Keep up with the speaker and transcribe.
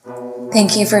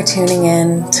Thank you for tuning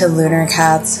in to Lunar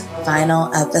Cat's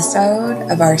final episode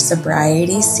of our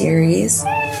sobriety series.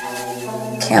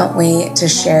 Can't wait to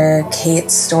share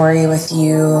Kate's story with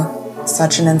you.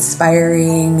 Such an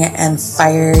inspiring and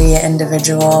fiery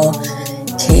individual.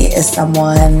 Kate is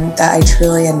someone that I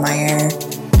truly admire,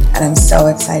 and I'm so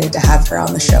excited to have her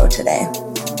on the show today.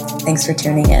 Thanks for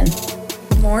tuning in.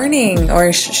 Morning,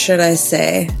 or should I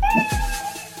say?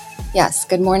 Yes,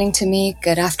 good morning to me.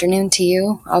 Good afternoon to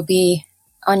you. I'll be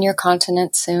on your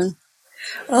continent soon.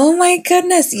 Oh my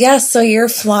goodness. Yes, so you're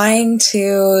flying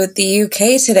to the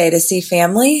UK today to see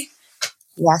family?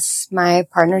 Yes, my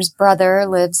partner's brother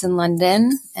lives in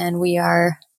London, and we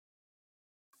are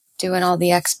doing all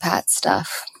the expat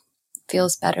stuff.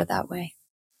 Feels better that way.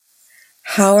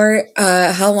 How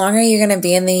long are you going to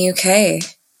be in the UK?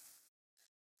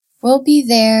 We'll be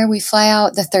there. We fly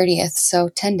out the 30th, so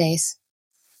 10 days.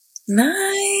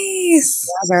 Nice.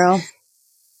 Yeah, girl.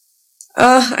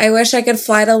 Oh, I wish I could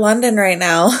fly to London right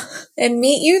now and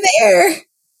meet you there.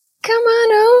 Come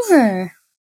on over.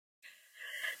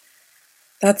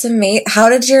 That's amazing. How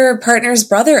did your partner's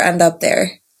brother end up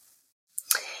there?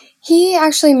 He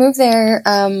actually moved there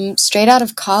straight out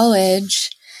of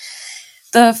college.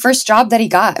 The first job that he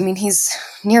got, I mean, he's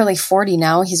nearly 40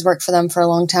 now. He's worked for them for a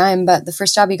long time, but the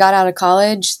first job he got out of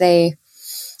college, he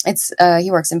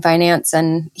works in finance,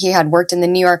 and he had worked in the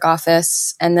New York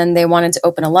office, and then they wanted to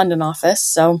open a London office,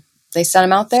 so they sent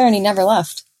him out there, and he never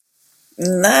left.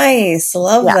 Nice.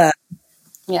 Love that.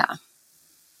 Yeah.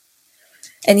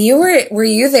 And were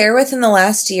you there within the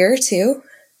last year too?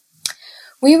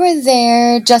 We were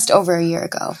there just over a year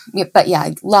ago. But yeah,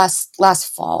 last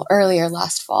fall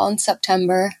in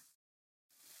September.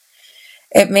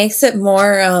 It makes it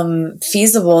more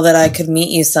feasible that I could meet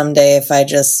you someday if I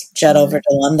just jet over to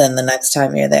London the next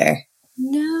time you're there.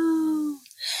 No.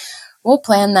 We'll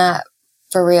plan that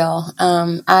for real.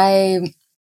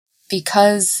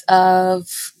 Because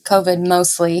of COVID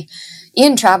mostly,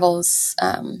 Ian travels,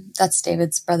 that's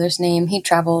David's brother's name. He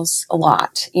travels a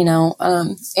lot,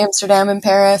 Amsterdam and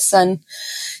Paris and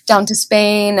down to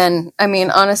Spain. And I mean,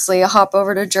 honestly, a hop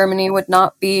over to Germany would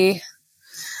not be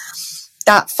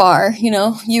that far.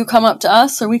 You come up to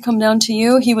us or we come down to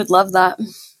you. He would love that.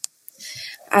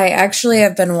 I actually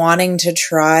have been wanting to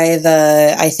try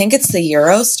I think it's the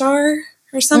Eurostar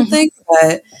or something,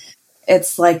 but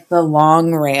it's like the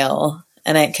long rail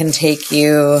and it can take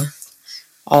you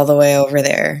all the way over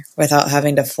there without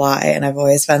having to fly. And I've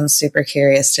always been super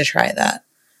curious to try that.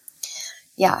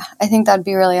 Yeah, I think that'd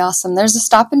be really awesome. There's a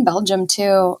stop in Belgium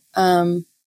too,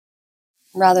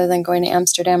 rather than going to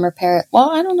Amsterdam or Paris. Well,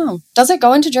 I don't know. Does it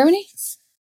go into Germany?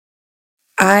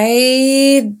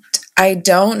 I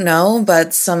don't know,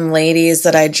 but some ladies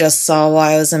that I just saw while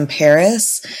I was in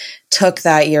Paris took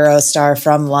that Eurostar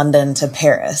from London to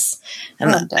Paris.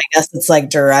 And I guess it's like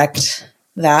direct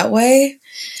that way.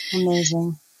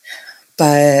 Amazing.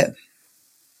 But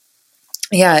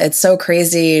yeah, it's so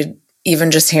crazy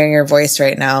even just hearing your voice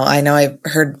right now. I know I've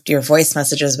heard your voice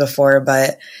messages before,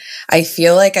 but I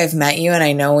feel like I've met you and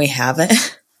I know we haven't.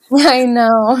 I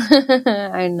know.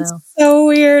 I know. It's so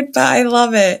weird, but I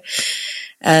love it.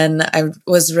 And I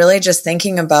was really just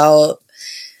thinking about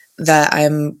that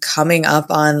I'm coming up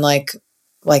on like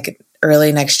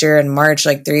early next year in March,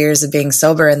 like 3 years of being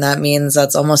sober. And that means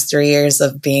that's almost 3 years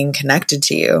of being connected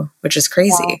to you, which is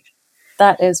crazy. Wow.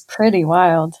 That is pretty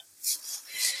wild.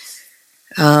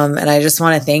 And I just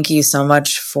want to thank you so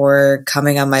much for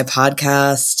coming on my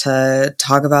podcast to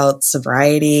talk about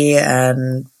sobriety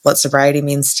and what sobriety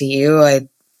means to you. I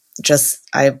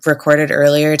recorded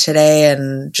earlier today,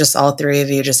 and just all three of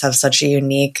you just have such a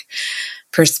unique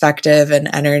perspective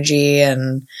and energy,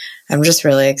 and I'm just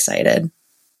really excited.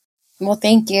 Well,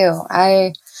 thank you.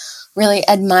 I really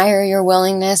admire your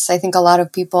willingness. I think a lot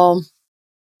of people,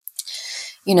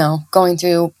 going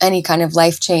through any kind of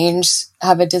life change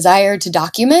have a desire to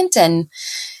document. And,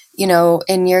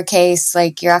 in your case,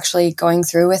 like you're actually going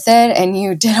through with it and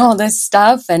you did all this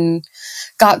stuff and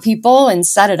got people and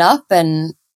set it up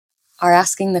and are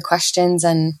asking the questions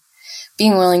and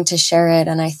being willing to share it.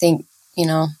 And I think,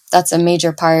 that's a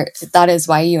major part. That is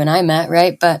why you and I met,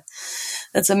 right? But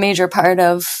that's a major part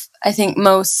of, I think,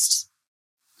 most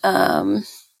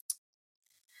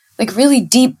really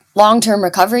deep long-term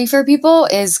recovery for people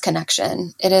is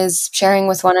connection. It is sharing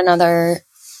with one another,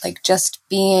 like just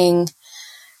being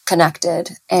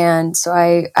connected. And so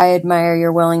I admire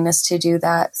your willingness to do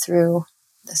that through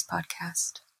this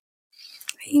podcast.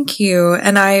 Thank you.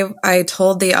 And I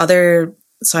told two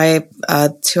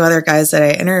other guys that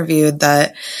I interviewed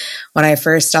that when I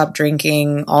first stopped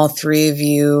drinking, all three of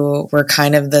you were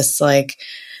kind of this like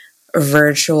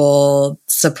virtual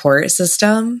support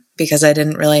system because I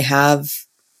don't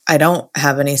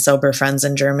have any sober friends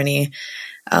in Germany.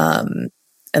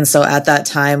 And so at that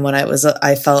time when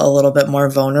I felt a little bit more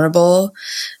vulnerable,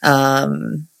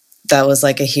 that was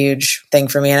like a huge thing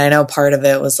for me. And I know part of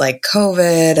it was like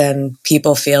COVID and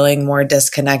people feeling more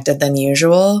disconnected than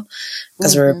usual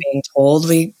because we were being told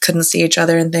we couldn't see each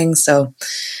other and things. So,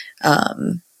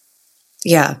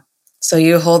 yeah. So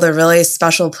you hold a really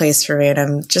special place for me, and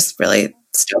I'm just really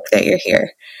stoked that you're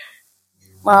here.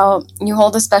 Well, you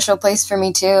hold a special place for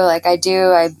me too. Like I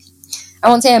do. I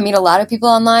won't say I meet a lot of people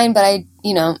online, but I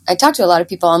talk to a lot of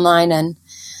people online, and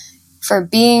for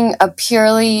being a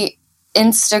purely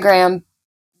Instagram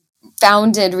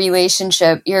founded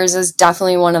relationship, yours is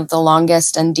definitely one of the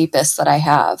longest and deepest that I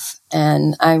have.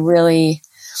 And I really,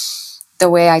 the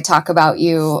way I talk about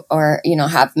you or,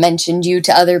 have mentioned you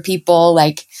to other people,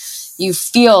 like you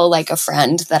feel like a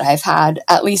friend that I've had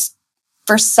at least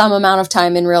for some amount of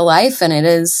time in real life. And it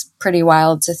is pretty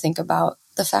wild to think about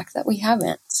the fact that we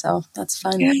haven't. So that's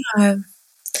fun. Yeah.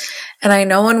 And I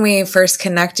know when we first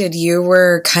connected, you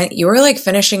were like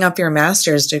finishing up your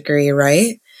master's degree,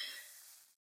 right?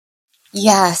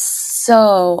 Yes.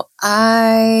 So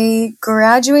I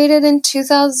graduated in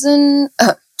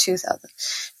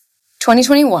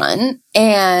 2021.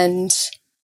 And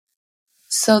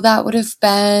so that would have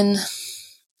been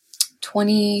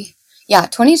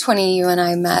 2020 you and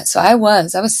I met. So I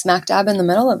was smack dab in the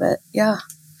middle of it. Yeah.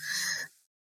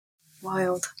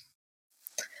 Wild.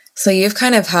 So you've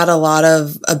kind of had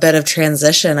a bit of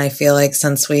transition, I feel like,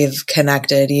 since we've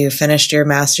connected. You finished your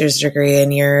master's degree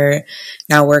and you're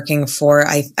now working for,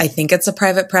 I think it's a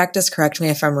private practice. Correct me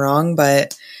if I'm wrong,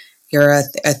 but you're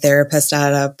a therapist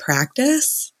at a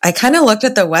practice. I kind of looked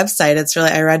at the website.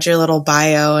 I read your little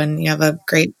bio and you have a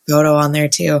great photo on there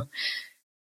too.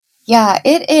 Yeah,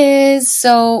 it is.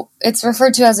 So it's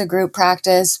referred to as a group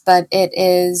practice, but it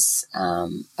is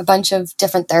a bunch of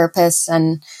different therapists,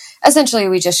 and essentially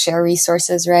we just share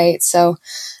resources, right? So,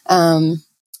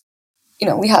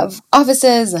 we have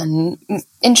offices and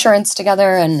insurance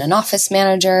together and an office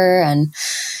manager, and,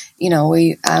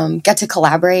 we get to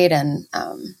collaborate and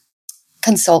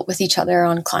consult with each other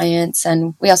on clients.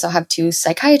 And we also have 2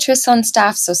 psychiatrists on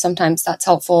staff. So sometimes that's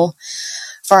helpful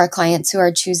for our clients who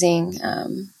are choosing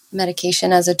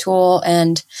medication as a tool.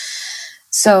 And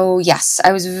so, yes,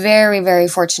 I was very, very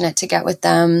fortunate to get with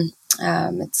them.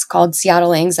 It's called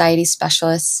Seattle Anxiety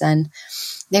Specialists, and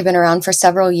they've been around for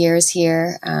several years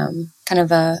here, kind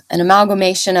of an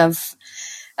amalgamation of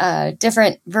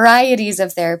different varieties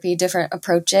of therapy, different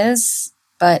approaches,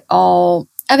 but all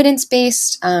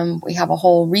evidence-based. We have a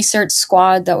whole research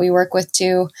squad that we work with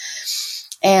too.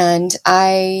 And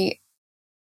I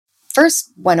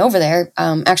first went over there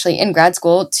actually in grad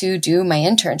school to do my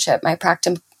internship, my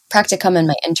practicum and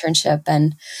my internship.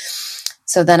 And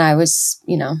so then I was,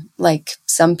 like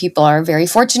some people are very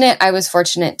fortunate, I was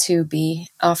fortunate to be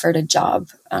offered a job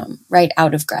right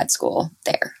out of grad school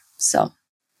there. So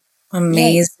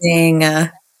amazing.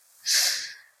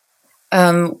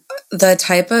 The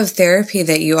type of therapy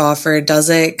that you offer, does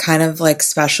it kind of like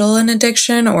special in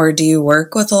addiction, or do you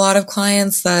work with a lot of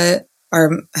clients that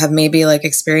have maybe like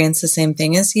experienced the same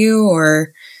thing as you?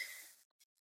 Or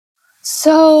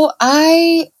so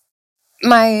my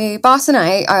boss and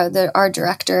I, our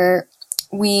director,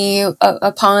 we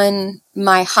upon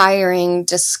my hiring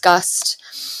discussed,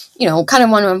 kind of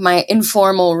one of my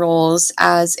informal roles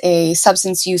as a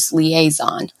substance use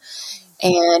liaison.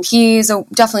 And he's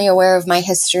definitely aware of my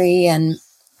history, and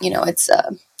it's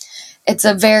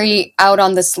a very out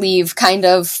on the sleeve kind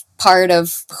of part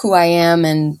of who I am,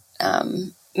 and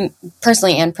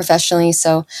personally and professionally.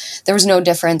 So there was no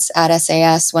difference at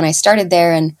SAS when I started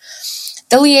there. And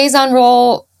the liaison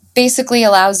role basically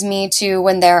allows me to,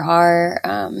 when there are,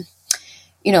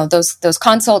 those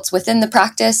consults within the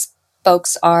practice,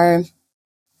 folks are,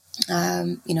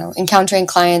 encountering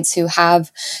clients who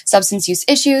have substance use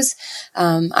issues.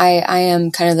 I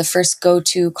am kind of the first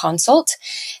go-to consult.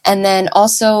 And then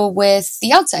also with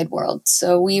the outside world.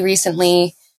 So we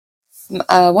recently,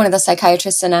 one of the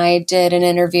psychiatrists and I did an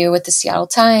interview with the Seattle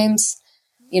Times,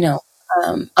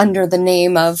 under the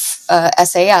name of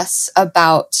SAS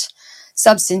about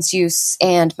substance use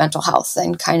and mental health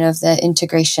and kind of the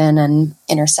integration and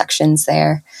intersections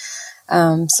there.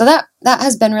 So that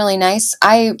has been really nice.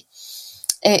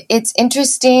 It's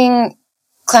interesting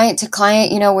client to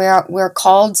client, we're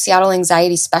called Seattle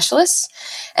Anxiety Specialists.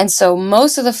 And so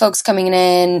most of the folks coming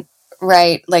in,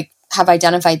 right, like have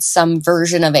identified some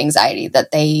version of anxiety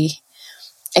that they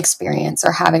experience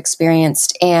or have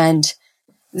experienced. And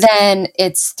then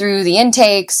it's through the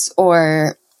intakes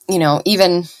or,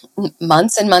 even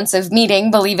months and months of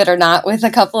meeting, believe it or not, with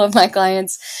a couple of my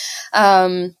clients,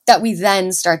 that we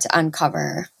then start to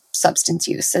uncover substance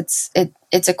use.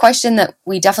 It's a question that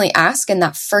we definitely ask in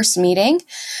that first meeting.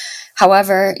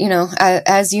 However,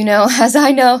 as you know, as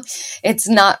I know, it's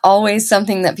not always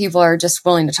something that people are just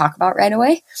willing to talk about right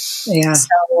away. Yeah.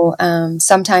 So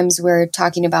sometimes we're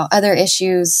talking about other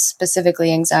issues,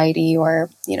 specifically anxiety, or,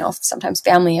 sometimes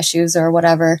family issues or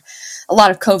whatever. A lot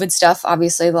of COVID stuff,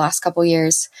 obviously, the last couple of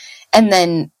years. And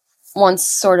then once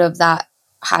sort of that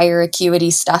higher acuity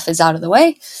stuff is out of the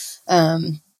way,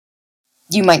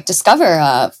 you might discover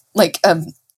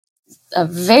a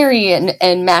very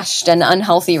enmeshed and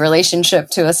unhealthy relationship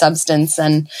to a substance.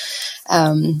 And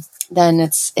then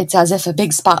it's as if a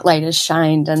big spotlight is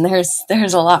shined and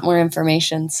there's a lot more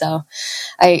information. So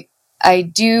I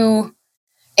do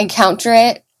encounter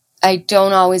it. I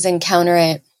don't always encounter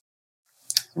it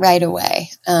right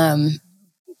away,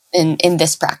 in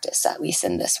this practice, at least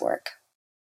in this work.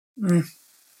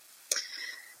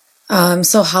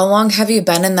 So how long have you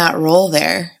been in that role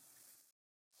there?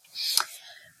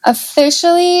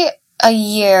 Officially a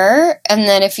year. And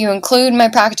then if you include my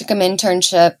practicum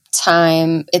internship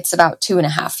time, it's about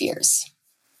 2.5 years.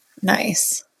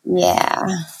 Nice. Yeah.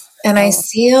 And I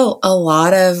see a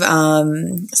lot of,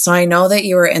 so I know that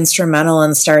you were instrumental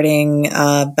in starting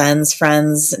Ben's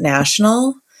Friends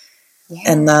National.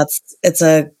 Yeah. And it's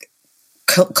a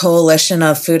coalition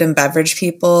of food and beverage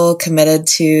people committed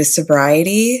to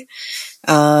sobriety.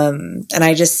 And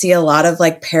I just see a lot of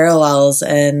parallels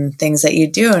and things that you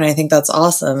do. And I think that's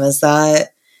awesome. Is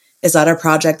that a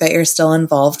project that you're still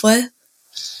involved with?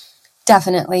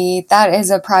 Definitely. That is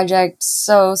a project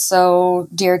so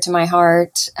dear to my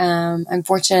heart. I'm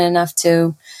fortunate enough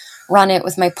to run it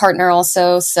with my partner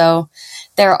also. So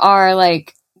there are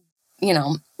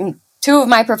two of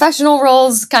my professional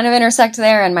roles kind of intersect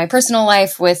there, and my personal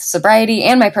life with sobriety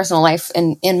and my personal life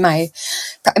in my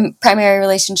primary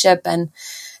relationship. And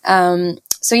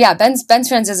so yeah, Ben's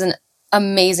Friends is an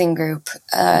amazing group.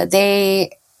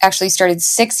 They actually started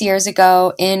 6 years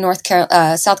ago in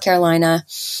South Carolina,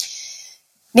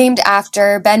 named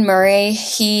after Ben Murray.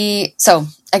 So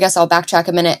I guess I'll backtrack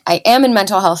a minute. I am in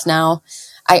mental health now.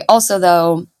 I also,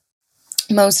 though,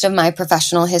 most of my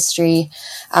professional history,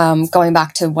 going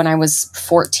back to when I was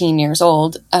 14 years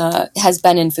old, has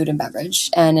been in food and beverage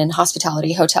and in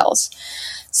hospitality hotels.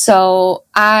 So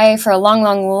for a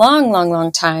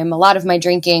long time, a lot of my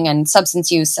drinking and substance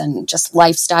use and just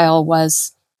lifestyle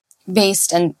was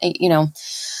based and,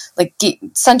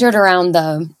 centered around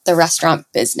the restaurant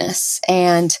business.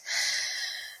 And,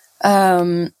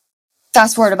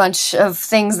 fast forward a bunch of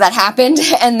things that happened.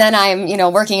 And then I'm,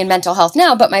 working in mental health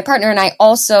now, but my partner and I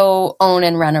also own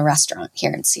and run a restaurant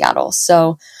here in Seattle.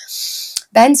 So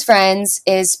Ben's Friends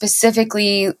is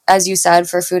specifically, as you said,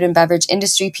 for food and beverage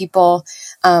industry people.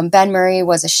 Ben Murray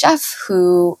was a chef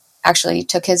who actually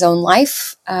took his own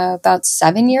life about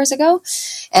 7 years ago.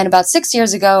 And about 6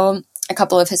 years ago, a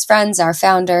couple of his friends, our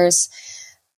founders,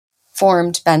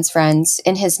 formed Ben's Friends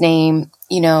in his name.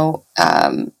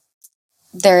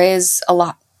 There is a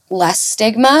lot less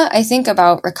stigma, I think,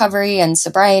 about recovery and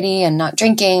sobriety and not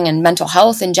drinking and mental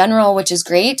health in general, which is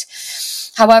great.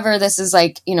 However, this is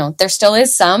there still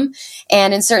is some.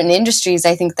 And in certain industries,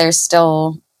 I think there's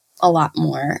still a lot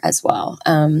more as well.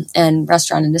 And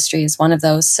restaurant industry is one of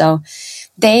those. So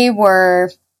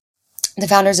the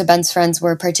founders of Ben's Friends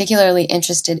were particularly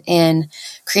interested in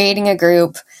creating a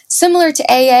group similar to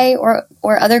AA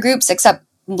or other groups, except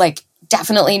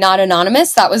definitely not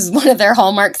anonymous. That was one of their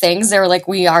hallmark things. They were like,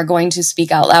 we are going to speak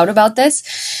out loud about this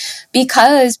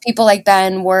because people like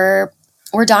Ben were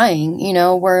dying,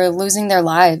 were losing their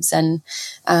lives and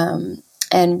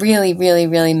really, really,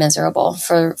 really miserable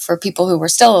for people who were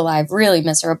still alive, really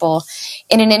miserable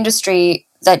in an industry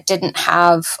that didn't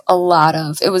have a lot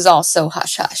of, it was all so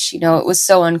hush hush, it was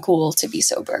so uncool to be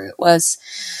sober. It was,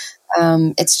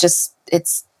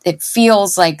 it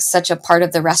feels like such a part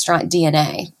of the restaurant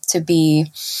DNA to be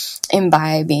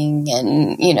imbibing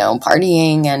and,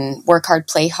 partying and work hard,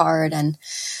 play hard. And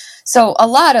so a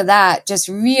lot of that just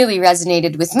really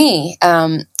resonated with me.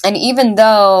 And even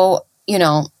though,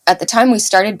 at the time we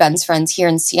started Ben's Friends here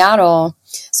in Seattle,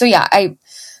 so yeah,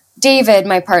 David,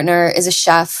 my partner, is a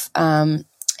chef,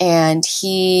 and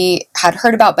he had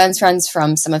heard about Ben's Friends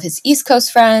from some of his East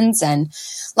Coast friends. And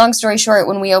long story short,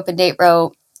 when we opened Date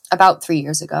Row about 3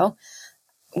 years ago,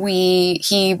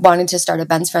 he wanted to start a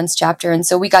Ben's Friends chapter. And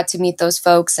so we got to meet those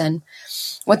folks. And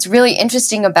what's really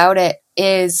interesting about it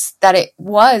is that it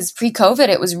was pre-COVID,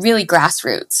 it was really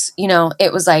grassroots.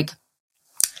 It was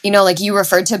like you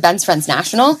referred to Ben's Friends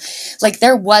National, like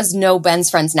there was no Ben's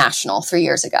Friends National 3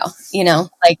 years ago,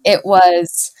 like it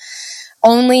was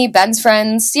only Ben's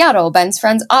Friends Seattle, Ben's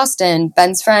Friends Austin,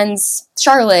 Ben's Friends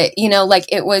Charlotte, like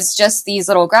it was just these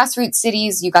little grassroots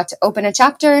cities. You got to open a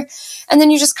chapter and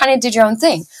then you just kind of did your own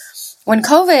thing. When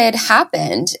COVID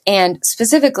happened, and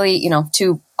specifically,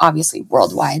 to obviously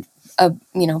worldwide,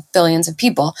 billions of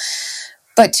people,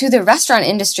 but to the restaurant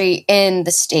industry in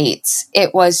the States,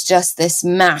 it was just this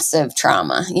massive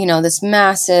trauma, this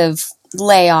massive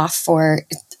layoff for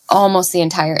almost the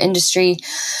entire industry.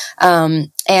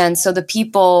 And so the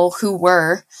people who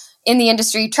were in the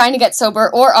industry trying to get sober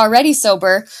or already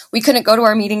sober, we couldn't go to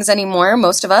our meetings anymore,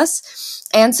 most of us.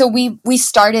 And so we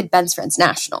started Ben's Friends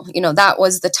National. That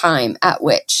was the time at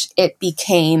which it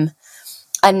became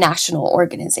a national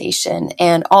organization,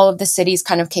 and all of the cities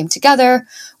kind of came together.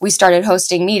 We started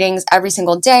hosting meetings every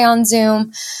single day on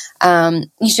Zoom.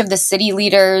 Each of the city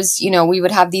leaders, we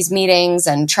would have these meetings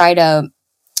and try to,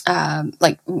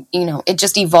 it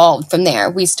just evolved from there.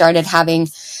 We started having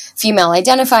female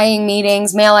identifying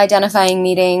meetings, male identifying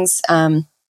meetings.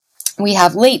 We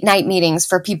have late night meetings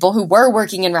for people who were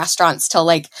working in restaurants till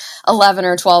like 11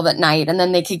 or 12 at night, and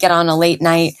then they could get on a late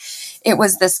night. It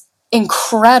was this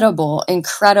incredible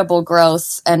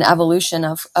growth and evolution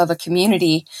of a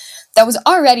community that was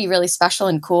already really special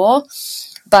and cool,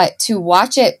 but to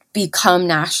watch it become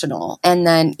national. And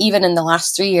then even in the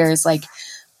last 3 years, like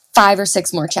 5 or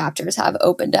 6 more chapters have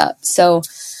opened up. So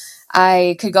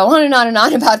I could go on and on and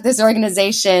on about this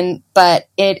organization, but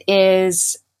it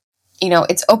is,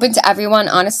 it's open to everyone.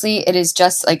 Honestly, it is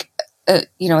just like,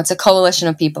 it's a coalition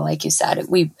of people. Like you said,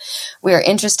 we are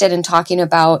interested in talking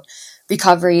about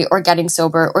recovery or getting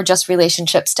sober or just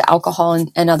relationships to alcohol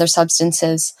and other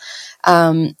substances,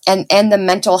 and the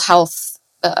mental health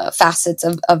facets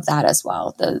of that as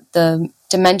well, the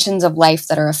dimensions of life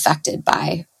that are affected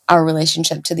by our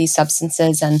relationship to these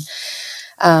substances. And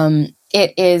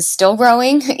it is still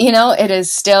growing, it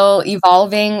is still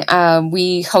evolving.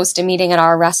 We host a meeting at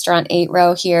our restaurant 8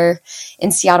 Row here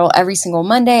in Seattle every single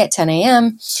Monday at 10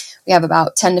 a.m. We have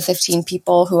about 10 to 15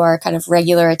 people who are kind of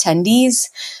regular attendees.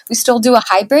 We still do a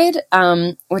hybrid,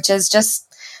 which is just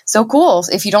so cool.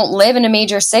 If you don't live in a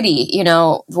major city,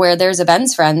 where there's a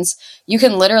Ben's Friends, you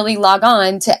can literally log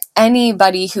on to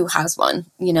anybody who has one.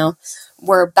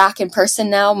 We're back in person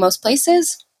now, most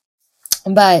places,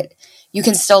 but you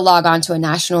can still log on to a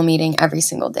national meeting every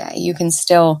single day. You can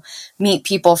still meet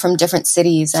people from different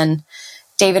cities. And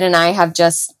David and I have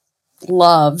just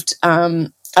loved,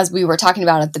 as we were talking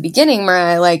about at the beginning,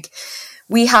 Mariah, like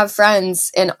we have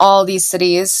friends in all these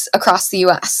cities across the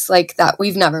US, like that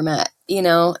we've never met,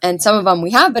 and some of them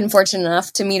we have been fortunate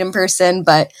enough to meet in person,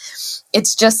 but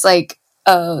it's just like,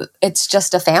 it's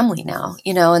just a family now,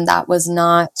 and that was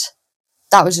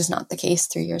just not the case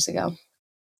 3 years ago.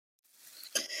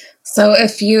 So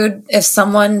if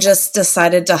someone just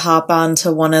decided to hop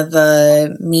onto one of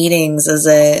the meetings, is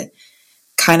it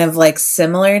kind of like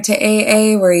similar to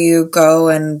AA where you go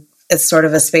and it's sort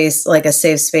of a space, like a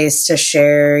safe space to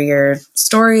share your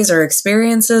stories or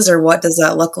experiences, or what does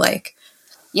that look like?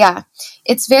 Yeah,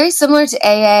 it's very similar to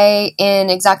AA in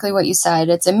exactly what you said.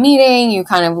 It's a meeting, you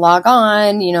kind of log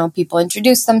on, people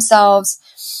introduce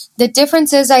themselves. The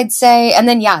difference is, I'd say, and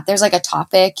then, there's like a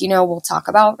topic, we'll talk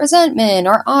about resentment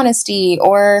or honesty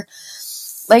or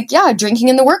drinking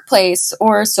in the workplace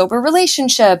or sober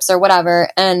relationships or whatever.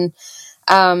 And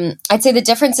I'd say the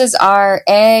differences are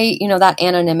that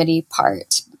anonymity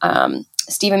part.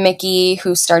 Stephen Mickey,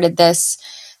 who started this,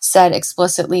 said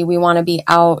explicitly, we want to be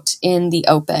out in the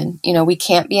open. We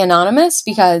can't be anonymous,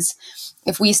 because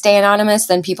if we stay anonymous,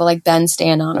 then people like Ben stay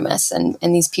anonymous, and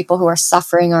these people who are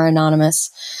suffering are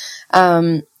anonymous.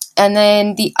 And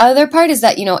then the other part is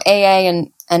that, AA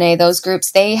and NA, those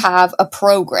groups, they have a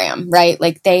program, right?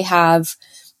 Like they have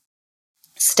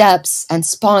steps and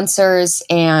sponsors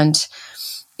and,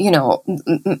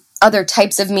 other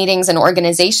types of meetings and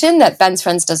organization that Ben's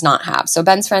Friends does not have. So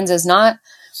Ben's Friends is not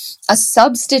a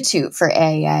substitute for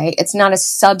AA. It's not a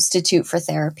substitute for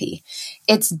therapy.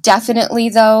 It's definitely,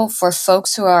 though, for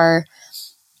folks who are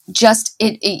just,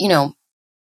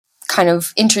 kind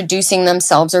of introducing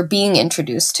themselves or being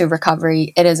introduced to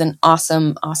recovery. It is an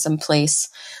awesome, awesome place.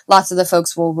 Lots of the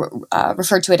folks will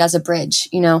refer to it as a bridge.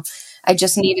 I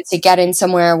just needed to get in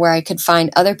somewhere where I could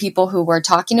find other people who were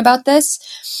talking about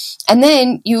this. And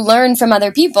then you learn from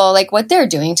other people, like what they're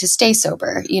doing to stay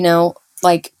sober,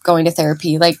 like going to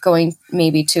therapy, like going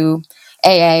maybe to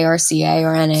AA or CA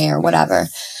or NA or whatever.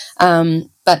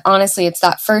 But honestly, it's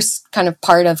that first kind of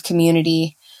part of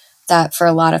community that for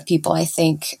a lot of people, I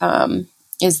think,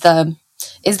 is the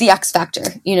the X factor.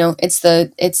 You know, it's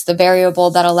the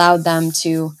variable that allowed them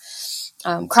to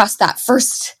cross that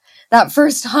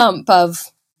first hump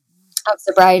of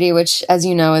sobriety, which, as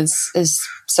you know, is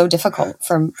so difficult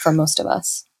for most of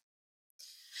us.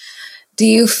 Do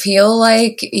you feel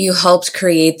like you helped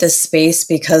create this space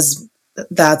because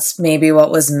that's maybe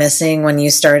what was missing when you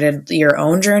started your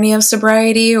own journey of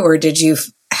sobriety? Or did you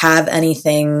have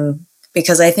anything,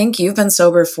 because I think you've been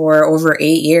sober for over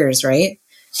 8 years, right?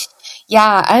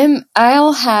 Yeah,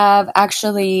 I'll have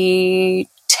actually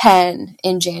 10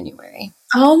 in January.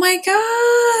 Oh my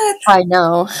God. I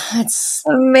know. It's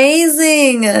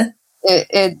amazing.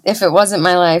 If it wasn't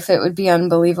my life, it would be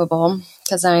unbelievable,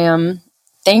 because I am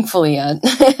thankfully a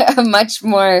much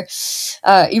more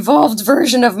evolved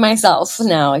version of myself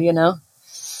now, you know?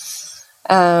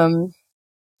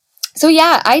 So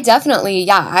yeah,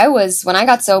 when I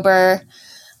got sober,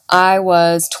 I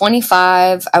was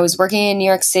 25. I was working in New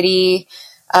York City,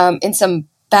 in some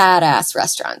badass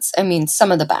restaurants. I mean,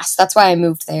 some of the best. That's why I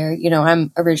moved there. You know,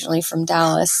 I'm originally from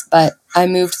Dallas, but I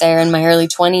moved there in my early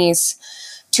 20s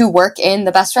to work in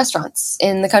the best restaurants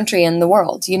in the country and the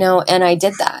world, you know, and I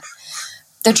did that.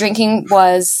 The drinking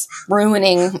was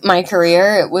ruining my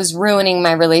career. It was ruining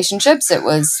my relationships. It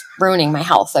was ruining my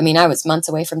health. I mean, I was months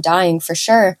away from dying for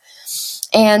sure.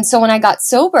 And so when I got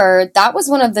sober, that was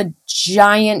one of the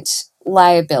giant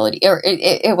liability, or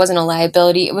it wasn't a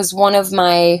liability. It was one of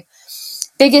my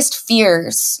biggest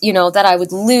fears, you know, that I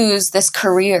would lose this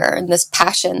career and this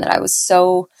passion that I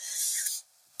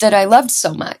loved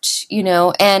so much, you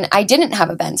know, and I didn't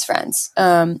have a Ben's Friends.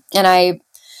 And I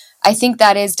think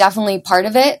that is definitely part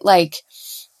of it. Like,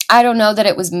 I don't know that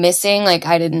it was missing. Like,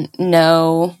 I didn't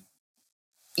know,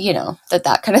 you know,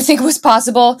 that kind of thing was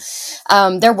possible.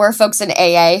 There were folks in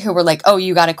AA who were like, oh,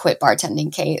 you got to quit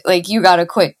bartending, Kate. Like, you got to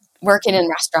quit working in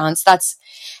restaurants.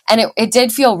 And it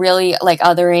did feel really like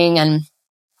othering and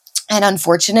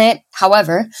unfortunate.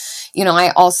 However, you know,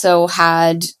 I also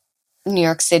had New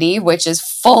York City, which is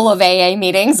full of AA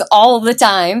meetings all the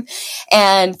time,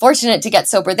 and fortunate to get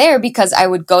sober there, because I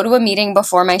would go to a meeting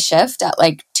before my shift at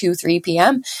like 2-3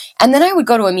 p.m. and then I would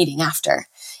go to a meeting after.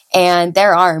 And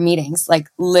there are meetings like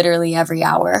literally every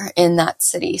hour in that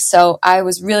city. So I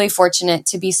was really fortunate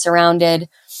to be surrounded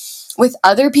with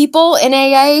other people in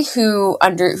AA who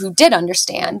did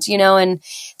understand, you know, and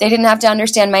they didn't have to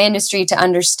understand my industry to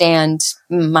understand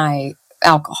my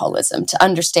alcoholism, to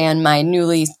understand my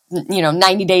newly,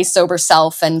 90 days sober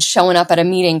self, and showing up at a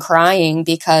meeting crying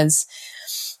because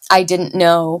I didn't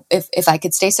know if I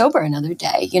could stay sober another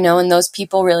day, you know, and those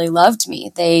people really loved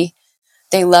me. They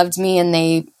loved me, and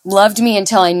they loved me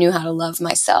until I knew how to love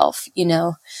myself, you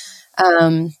know?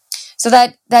 So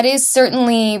that is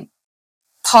certainly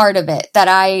part of it, that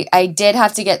I did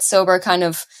have to get sober kind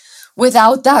of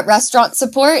without that restaurant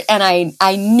support. And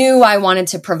I knew I wanted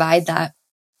to provide that.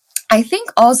 I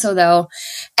think also, though,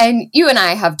 and you and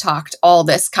I have talked all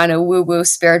this kind of woo-woo,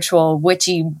 spiritual,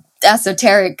 witchy,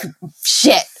 esoteric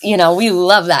shit. You know, we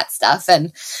love that stuff.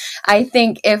 And I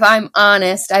think, if I'm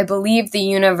honest, I believe the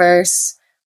universe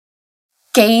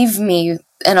gave me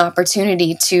an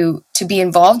opportunity to be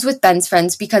involved with Ben's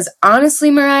Friends, because honestly,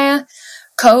 Mariah,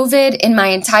 COVID, in my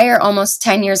entire almost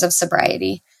 10 years of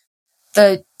sobriety,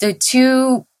 the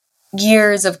 2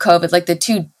 years of COVID, like the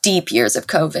 2 deep years of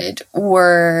COVID,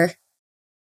 were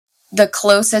the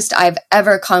closest I've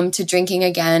ever come to drinking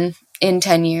again in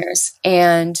 10 years.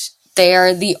 And they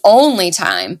are the only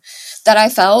time that I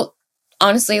felt,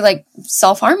 honestly, like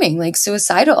self-harming, like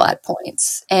suicidal at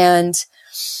points. And,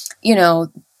 you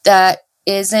know, that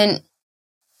isn't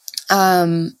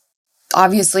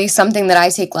obviously something that I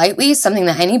take lightly, something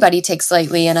that anybody takes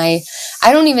lightly. And I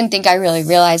don't even think I really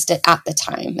realized it at the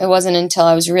time. It wasn't until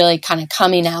I was really kind of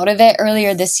coming out of it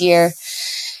earlier this year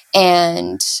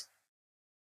and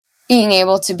being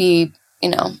able to be, you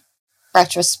know,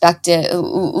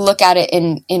 look at it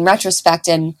in retrospect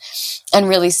and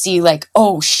really see like,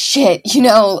 oh shit, you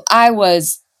know, I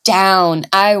was down.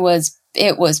 It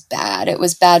was bad. It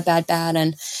was bad.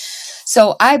 And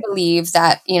so I believe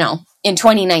that, you know, in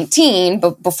 2019,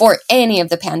 but before any of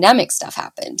the pandemic stuff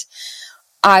happened,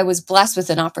 I was blessed with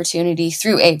an opportunity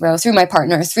through ARO, through my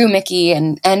partner, through Mickey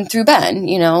and through Ben,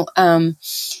 you know,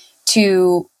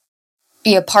 to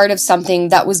be a part of something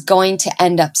that was going to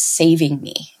end up saving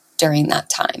me during that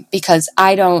time, because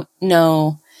I don't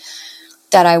know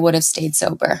that I would have stayed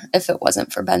sober if it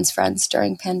wasn't for Ben's Friends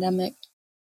during pandemic.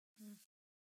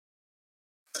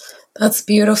 That's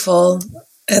beautiful.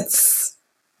 It's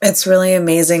really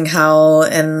amazing how,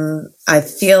 and I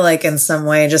feel like in some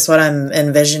way, just what I'm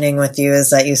envisioning with you is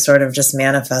that you sort of just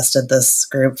manifested this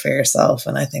group for yourself.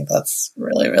 And I think that's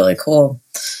really, really cool.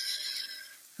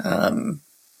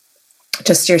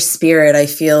 just your spirit. I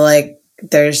feel like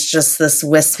there's just this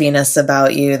wispiness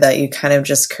about you that you kind of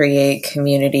just create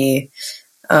community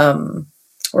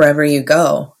wherever you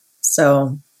go.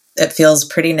 So it feels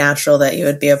pretty natural that you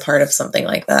would be a part of something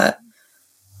like that.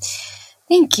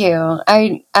 Thank you.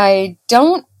 I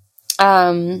don't,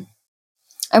 I'm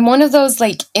one of those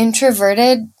like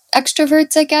introverted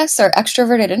extroverts, I guess, or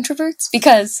extroverted introverts,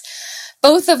 because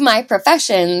both of my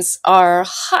professions are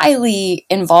highly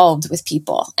involved with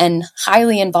people and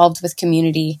highly involved with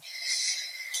community,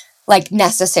 like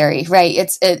necessary, right?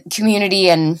 It's community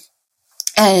and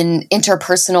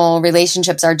interpersonal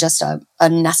relationships are just a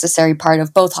necessary part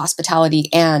of both hospitality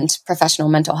and professional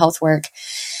mental health work.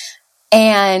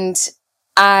 And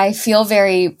I feel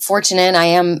very fortunate. I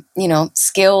am,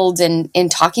 skilled in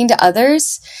talking to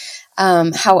others.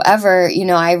 However,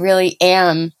 I really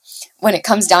am, when it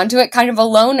comes down to it, kind of a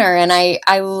loner. And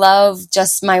I love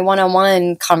just my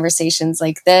one-on-one conversations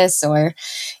like this, or,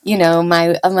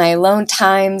 my alone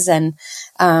times. And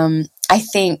I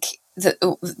think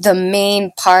the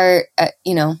main part,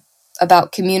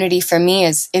 about community for me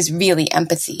is really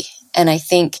empathy. And I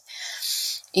think,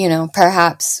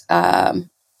 perhaps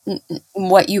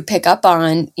what you pick up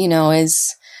on,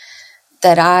 is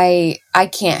that I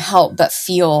can't help but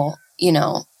feel,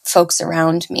 folks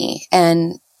around me,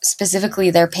 and specifically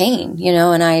their pain,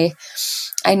 and I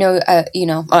know,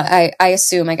 I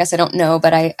assume, I guess I don't know,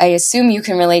 but I assume you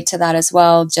can relate to that as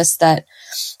well. Just that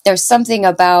there's something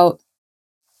about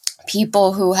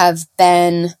people who have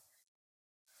been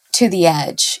to the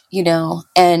edge,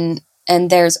 and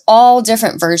there's all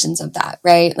different versions of that,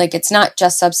 right? Like, it's not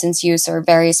just substance use or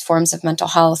various forms of mental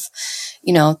health.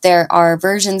 There are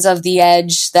versions of the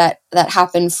edge that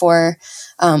happen for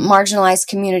marginalized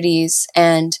communities,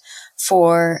 and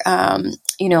for,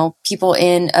 people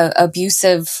in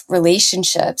abusive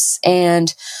relationships,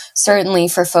 and certainly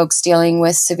for folks dealing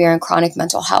with severe and chronic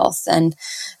mental health. And,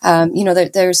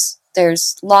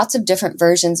 there's lots of different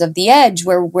versions of the edge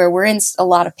where we're in a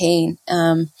lot of pain.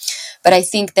 But I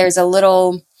think there's a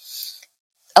little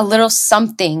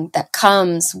something that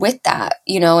comes with that,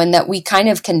 and that we kind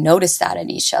of can notice that in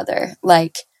each other.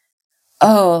 Like,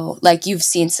 oh, like you've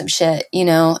seen some shit,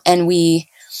 and we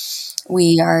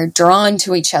are drawn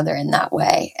to each other in that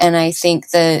way. And I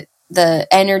think the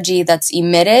energy that's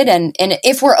emitted, and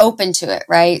if we're open to it,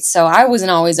 right? So I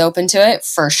wasn't always open to it,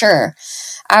 for sure.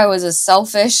 I was a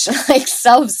selfish, like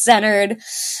self-centered,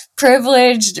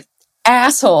 privileged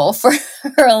asshole for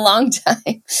a long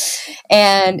time.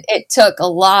 And it took a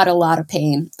lot of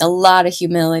pain, a lot of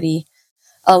humility,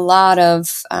 a lot of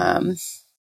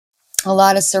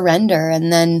surrender.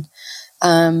 And then,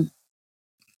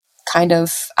 kind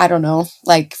of, I don't know,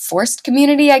 like forced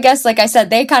community, I guess. Like I said,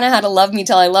 they kind of had to love me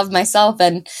till I loved myself.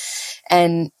 And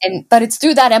but it's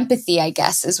through that empathy, I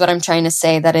guess, is what I'm trying to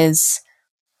say. That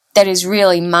is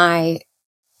really my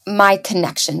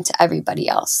connection to everybody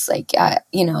else. Like,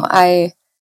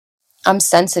 I'm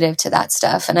sensitive to that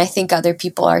stuff. And I think other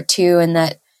people are too. And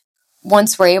that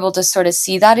once we're able to sort of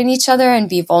see that in each other and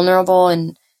be vulnerable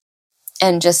and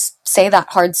just say that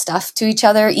hard stuff to each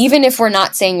other, even if we're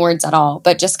not saying words at all,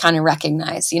 but just kind of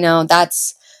recognize,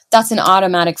 that's an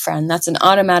automatic friend. That's an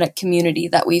automatic community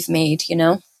that we've made,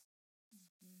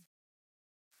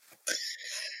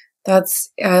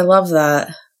 I love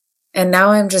that. And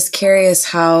now I'm just curious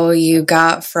how you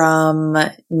got from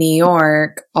New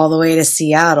York all the way to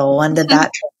Seattle. When did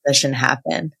that transition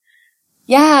happen?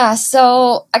 Yeah,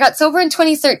 so I got sober in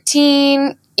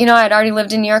 2013. I'd already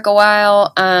lived in New York a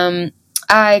while.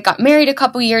 I got married a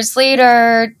couple years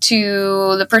later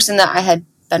to the person that I had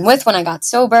been with when I got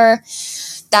sober.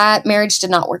 That marriage did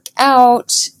not work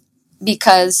out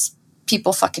because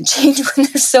people fucking change when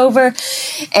they're sober.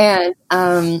 And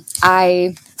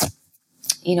I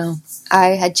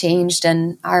had changed,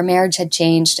 and our marriage had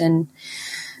changed, and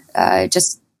I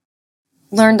just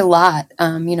learned a lot.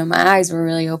 My eyes were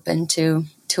really open to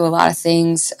a lot of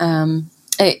things,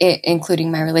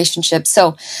 including my relationship.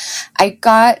 So I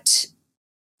got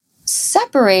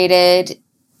separated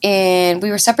we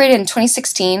were separated in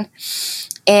 2016.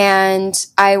 And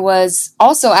I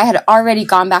had already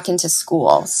gone back into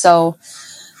school. So,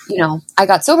 I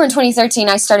got sober in 2013.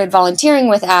 I started volunteering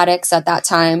with addicts at that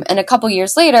time. And a couple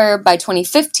years later, by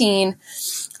 2015,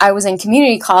 I was in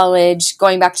community college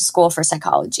going back to school for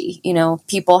psychology.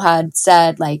 People had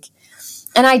said, like,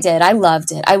 and I did. I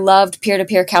loved it. I loved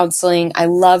peer-to-peer counseling. I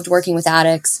loved working with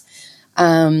addicts.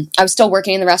 I was still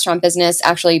working in the restaurant business,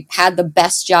 actually had the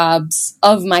best jobs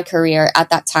of my career at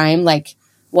that time. Like,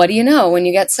 what do you know? When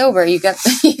you get sober, you get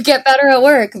better at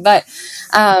work. But,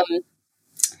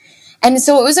 And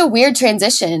so it was a weird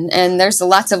transition, and there's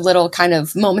lots of little kind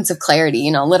of moments of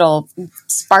clarity, little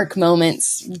spark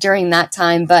moments during that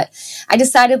time. But I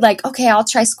decided like, okay, I'll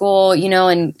try school,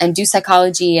 and do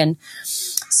psychology. And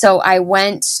so I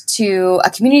went to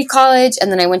a community college,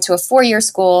 and then I went to a 4-year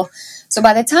school. So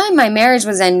by the time my marriage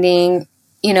was ending,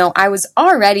 I was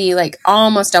already like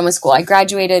almost done with school. I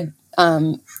graduated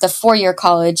the 4-year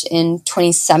college in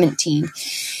 2017.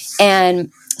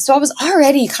 And so I was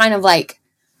already kind of like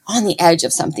on the edge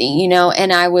of something,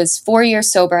 and I was 4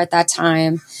 years sober at that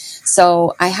time.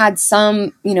 So I had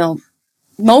some,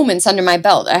 moments under my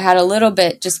belt. I had a little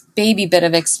bit, just baby bit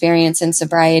of experience in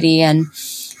sobriety. And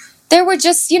there were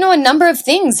just, a number of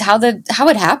things, how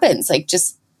it happens. Like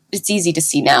just, it's easy to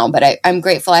see now, but I'm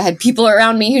grateful I had people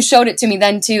around me who showed it to me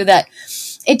then too, that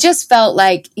it just felt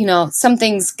like,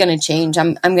 something's going to change.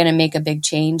 I'm going to make a big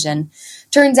change. And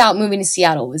turns out moving to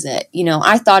Seattle was it.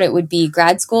 I thought it would be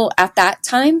grad school at that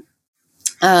time.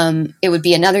 It would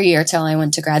be another year till I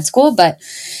went to grad school, but,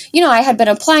 I had been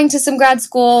applying to some grad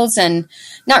schools and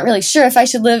not really sure if I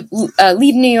should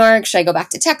leave New York. Should I go back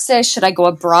to Texas? Should I go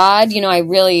abroad?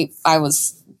 I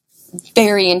was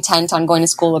very intent on going to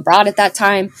school abroad at that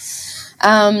time.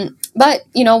 But,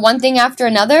 one thing after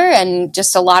another and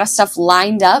just a lot of stuff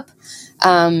lined up.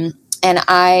 And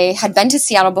I had been to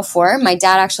Seattle before. My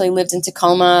dad actually lived in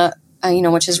Tacoma,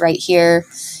 which is right here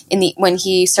when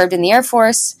he served in the Air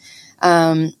Force.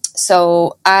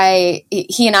 So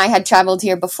he and I had traveled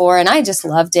here before and I just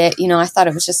loved it. I thought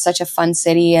it was just such a fun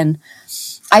city. And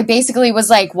I basically was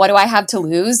like, what do I have to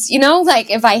lose?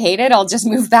 Like if I hate it, I'll just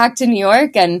move back to New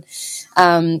York and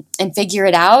figure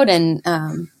it out. And,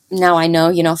 now I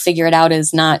know, figure it out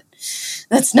that's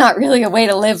not really a way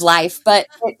to live life, but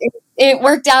it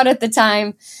worked out at the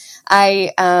time.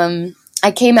 I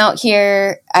came out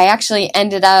here. I actually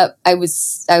ended up, I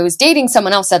was dating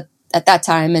someone else at that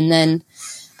time. And then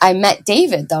I met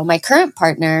David, though, my current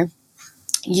partner,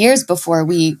 years before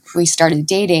we started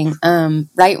dating.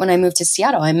 Right when I moved to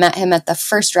Seattle, I met him at the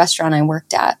first restaurant I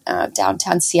worked at,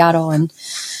 downtown Seattle. And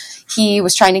he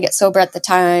was trying to get sober at the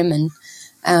time.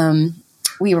 And,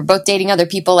 we were both dating other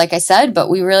people, like I said, but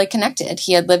we really connected.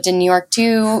 He had lived in New York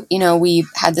too. We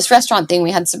had this restaurant thing,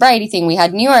 we had sobriety thing, we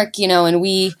had New York, and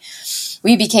we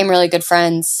became really good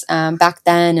friends back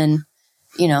then. And,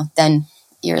 then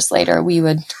years later, we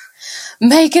would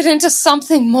make it into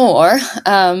something more.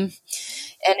 But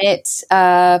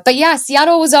yeah,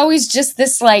 Seattle was always just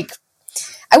this, like,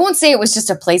 I won't say it was just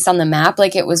a place on the map.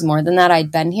 Like it was more than that.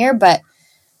 I'd been here, but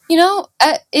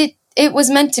it was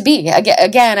meant to be.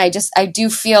 Again, I do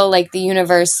feel like the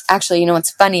universe, actually,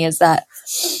 what's funny is that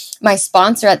my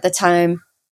sponsor at the time,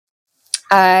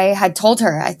 I had told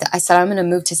her, I said, I'm going to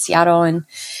move to Seattle. And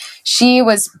she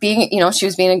was being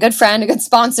a good friend, a good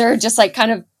sponsor, just like kind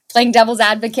of playing devil's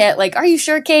advocate. Like, are you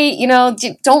sure, Kate?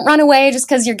 Don't run away just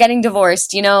because you're getting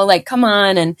divorced, like, come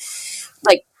on. And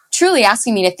like truly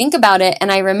asking me to think about it.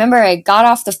 And I remember I got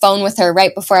off the phone with her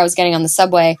right before I was getting on the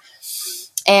subway.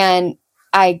 And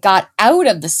I got out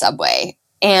of the subway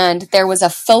and there was a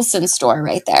Filson store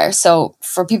right there. So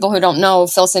for people who don't know,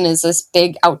 Filson is this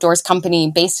big outdoors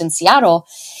company based in Seattle.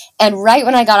 And right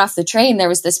when I got off the train, there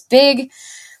was this big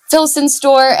Filson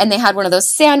store and they had one of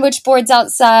those sandwich boards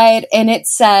outside and it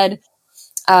said,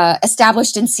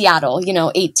 established in Seattle,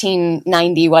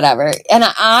 1890, whatever. And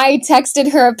I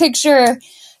texted her a picture,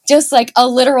 just like a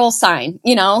literal sign,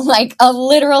 like a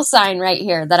literal sign right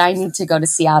here that I need to go to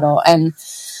Seattle. And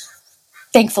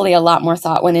thankfully, a lot more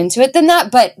thought went into it than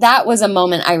that. But that was a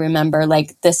moment I remember,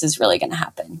 like, this is really going to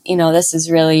happen. This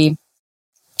is really,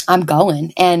 I'm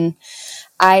going. And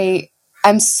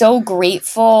I'm so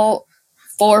grateful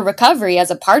for recovery as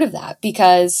a part of that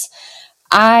because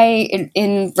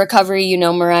in recovery,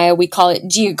 Mariah, we call it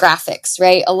geographics,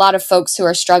 right? A lot of folks who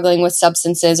are struggling with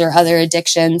substances or other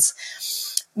addictions,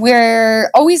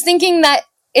 we're always thinking that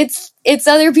it's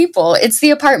other people, it's the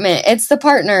apartment, it's the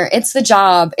partner, it's the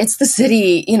job, it's the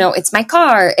city, it's my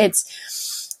car.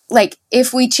 It's like,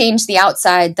 if we change the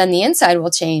outside, then the inside will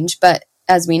change. But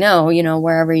as we know,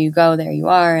 wherever you go, there you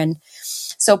are. And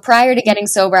so prior to getting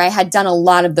sober, I had done a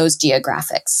lot of those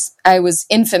geographics. I was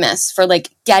infamous for like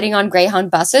getting on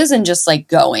Greyhound buses and just like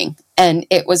going. And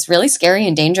it was really scary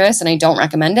and dangerous. And I don't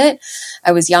recommend it.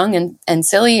 I was young and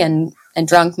silly and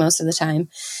drunk most of the time.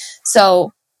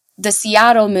 So the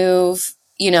Seattle move,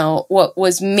 what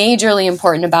was majorly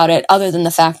important about it, other than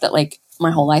the fact that like my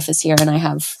whole life is here and I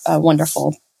have a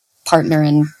wonderful partner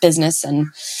and business and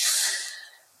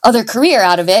other career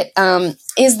out of it,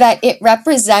 is that it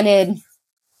represented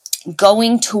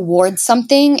going towards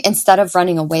something instead of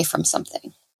running away from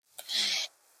something.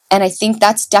 And I think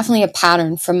that's definitely a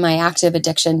pattern from my active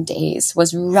addiction days,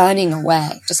 was running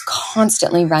away, just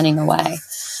constantly running away.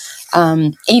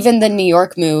 Even the New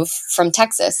York move from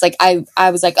Texas, like I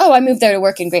was like, oh, I moved there to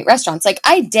work in great restaurants. Like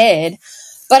I did,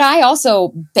 but I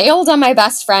also bailed on my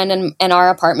best friend and our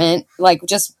apartment, like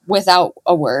just without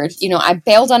a word. You know, I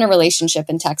bailed on a relationship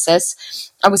in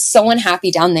Texas. I was so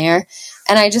unhappy down there.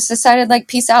 And I just decided, like,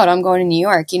 peace out, I'm going to New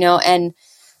York, you know? And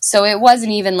so it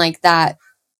wasn't even like that.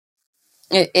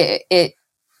 It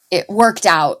worked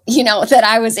out, you know, that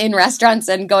I was in restaurants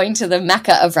and going to the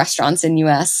mecca of restaurants in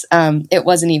US. It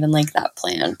wasn't even like that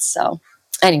planned. So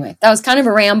anyway, that was kind of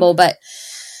a ramble, but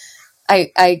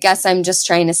I guess I'm just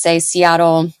trying to say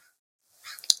Seattle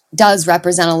does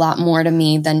represent a lot more to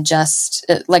me than just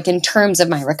like in terms of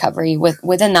my recovery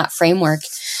within that framework.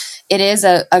 It is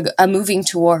a moving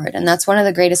toward, and that's one of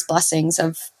the greatest blessings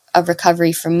of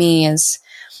recovery for me is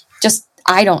just,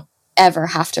 I don't ever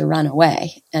have to run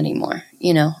away anymore.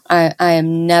 You know, I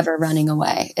am never running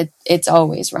away. It's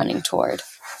always running toward.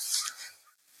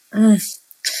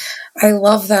 I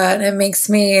love that. It makes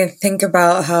me think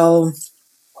about how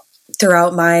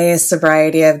throughout my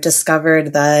sobriety, I've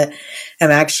discovered that I'm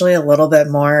actually a little bit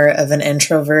more of an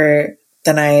introvert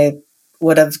than I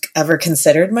would have ever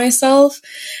considered myself.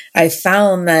 I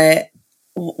found that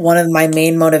one of my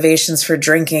main motivations for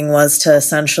drinking was to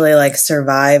essentially like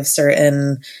survive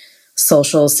certain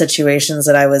social situations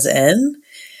that I was in.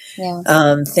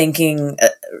 Yeah. Thinking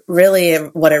really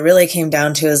what it really came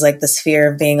down to is like this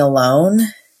fear of being alone.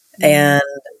 Mm-hmm. And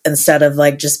instead of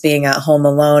like just being at home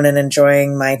alone and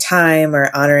enjoying my time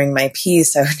or honoring my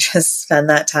peace, I would just spend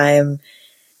that time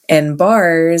in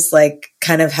bars, like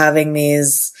kind of having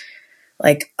these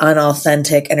like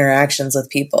unauthentic interactions with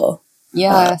people.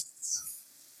 Yes.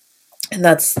 And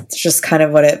that's just kind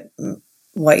of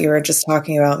what you were just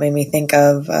talking about made me think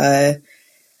of,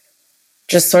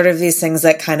 just sort of these things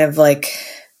that kind of like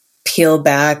peel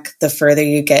back the further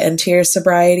you get into your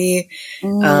sobriety.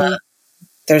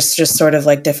 There's just sort of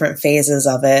like different phases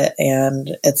of it.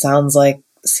 And it sounds like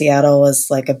Seattle was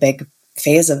like a big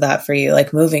phase of that for you,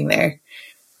 like moving there.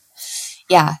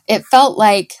 Yeah. It felt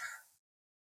like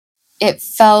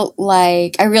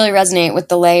I really resonate with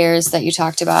the layers that you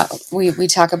talked about. We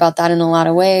talk about that in a lot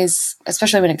of ways,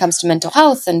 especially when it comes to mental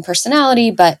health and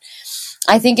personality. But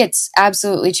I think it's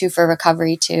absolutely true for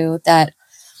recovery too, that,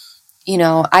 you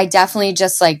know, I definitely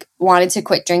just like wanted to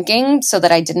quit drinking so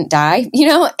that I didn't die, you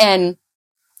know, and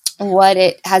what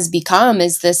it has become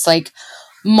is this like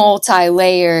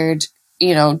multi-layered,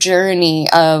 you know, journey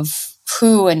of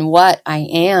who and what I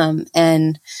am.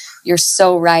 And you're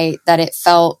so right that it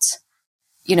felt,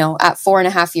 you know, at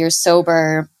 4.5 years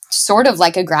sober, sort of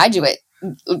like a graduate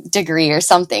degree or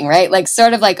something, right? Like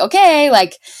sort of like, okay,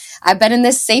 like I've been in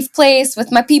this safe place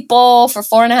with my people for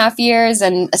 4.5 years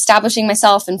and establishing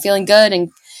myself and feeling good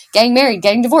and getting married,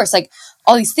 getting divorced, like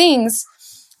all these things.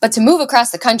 But to move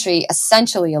across the country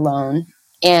essentially alone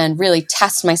and really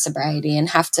test my sobriety and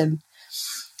have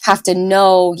to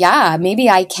know, yeah, maybe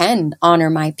I can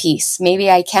honor my peace. Maybe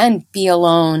I can be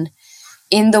alone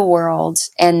in the world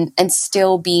and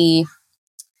still be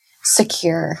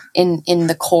secure in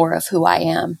the core of who I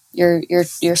am.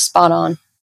 You're spot on.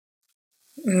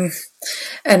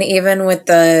 And even with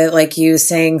the, like you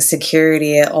saying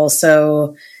security, it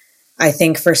also, I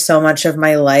think for so much of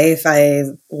my life, I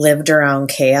lived around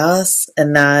chaos,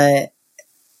 and that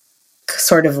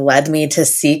sort of led me to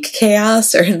seek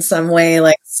chaos or in some way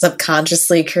like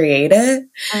subconsciously create it.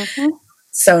 Mm-hmm.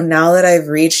 So now that I've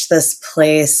reached this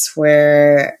place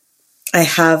where I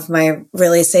have my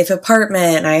really safe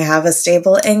apartment, I have a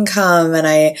stable income, and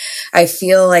I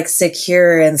feel like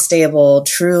secure and stable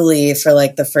truly for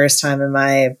like the first time in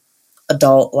my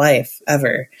adult life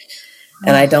ever.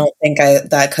 And I don't think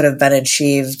that could have been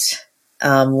achieved.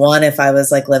 One, if I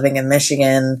was like living in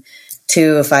Michigan.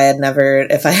 Two, if I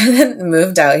hadn't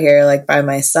moved out here like by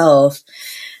myself.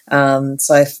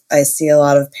 So I see a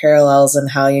lot of parallels in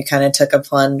how you kind of took a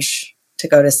plunge to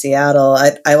go to Seattle.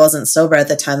 I wasn't sober at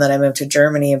the time that I moved to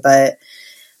Germany, but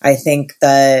I think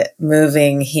that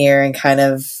moving here and kind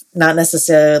of not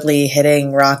necessarily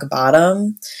hitting rock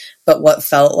bottom, but what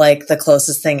felt like the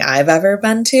closest thing I've ever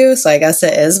been to. So I guess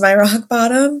it is my rock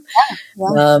bottom.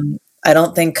 Yeah. I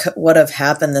don't think would have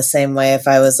happened the same way if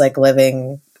I was like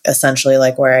living essentially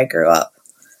like where I grew up.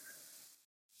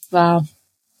 Wow.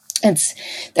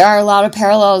 There are a lot of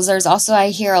parallels. There's also, I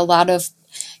hear a lot of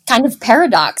kind of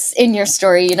paradox in your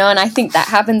story, you know, and I think that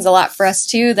happens a lot for us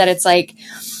too, that it's like,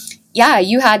 yeah,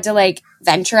 you had to like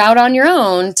venture out on your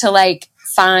own to like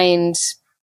find,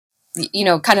 you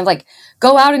know, kind of like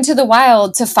go out into the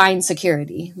wild to find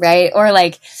security, right? Or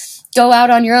like, go out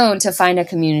on your own to find a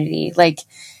community, like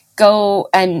go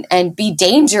and be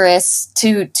dangerous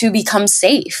to become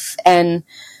safe. And,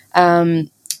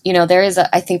 there is,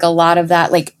 I think, a lot of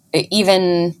that, like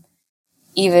even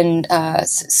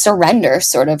surrender,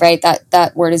 sort of, right?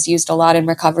 That word is used a lot in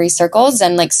recovery circles,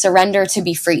 and like surrender to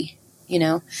be free.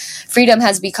 Freedom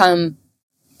has become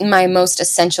my most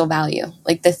essential value,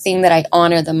 like the thing that I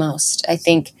honor the most. I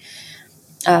think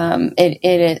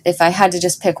if I had to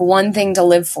just pick one thing to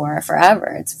live for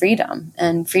forever, it's freedom,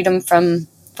 and freedom from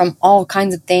all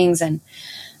kinds of things. And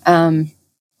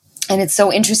it's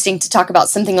so interesting to talk about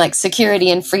something like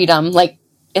security and freedom, like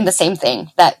in the same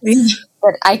thing, that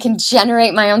I can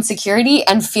generate my own security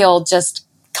and feel just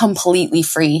completely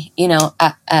free,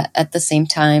 at the same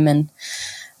time. And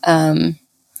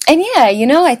yeah,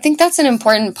 I think that's an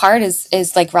important part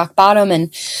is like rock bottom.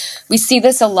 And we see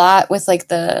this a lot with like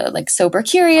the like sober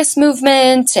curious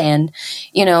movement, and,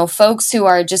 folks who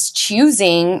are just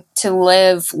choosing to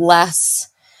live less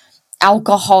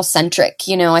alcohol centric.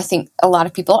 I think a lot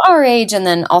of people our age, and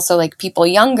then also like people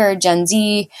younger, Gen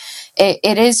Z,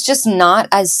 it is just not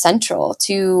as central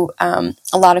to a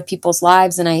lot of people's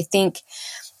lives. And I think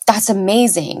that's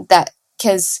amazing, that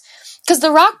because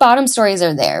the rock bottom stories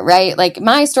are there, right? Like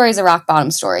my story is a rock bottom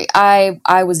story.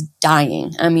 I was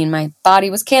dying. I mean, my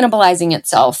body was cannibalizing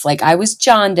itself. Like I was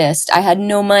jaundiced. I had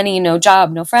no money, no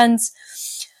job, no friends.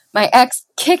 My ex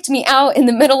kicked me out in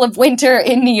the middle of winter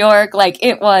in New York. Like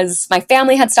my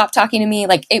family had stopped talking to me.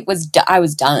 Like I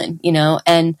was done,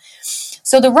 And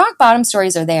so the rock bottom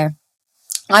stories are there.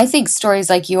 I think stories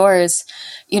like yours,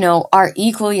 are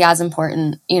equally as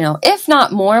important, if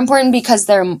not more important, because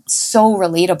they're so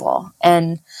relatable.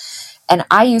 And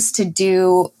I used to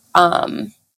do,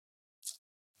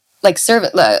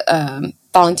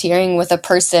 volunteering with a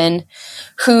person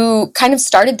who kind of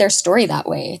started their story that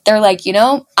way. They're like,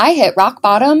 I hit rock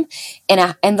bottom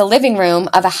in the living room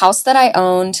of a house that I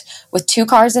owned with 2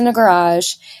 cars in a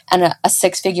garage and a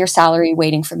 6-figure salary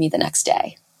waiting for me the next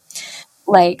day.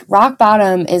 Like rock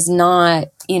bottom is not,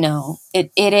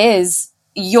 it is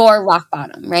your rock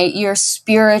bottom, right? Your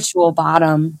spiritual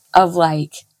bottom of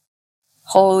like,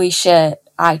 holy shit,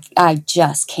 I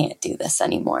just can't do this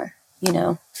anymore,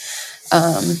 So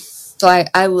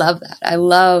I love that. I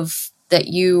love that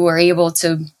you were able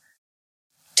to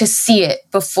see it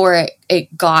before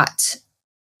it got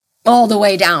all the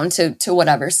way down to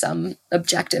whatever some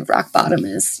objective rock bottom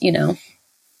is,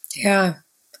 Yeah.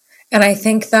 And I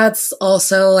think that's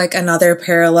also like another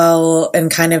parallel and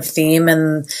kind of theme.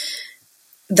 And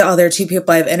the other 2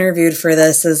 people I've interviewed for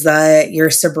this is that your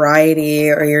sobriety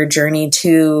or your journey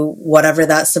to whatever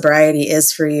that sobriety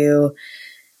is for you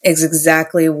is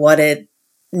exactly what it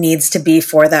needs to be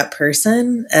for that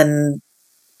person. And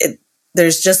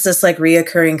there's just this like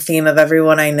reoccurring theme of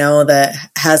everyone I know that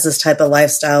has this type of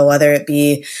lifestyle, whether it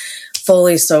be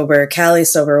fully sober, Cali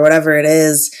sober, whatever it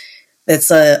is,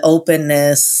 it's an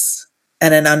openness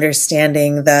and an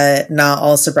understanding that not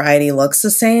all sobriety looks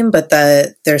the same, but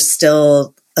that there's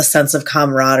still a sense of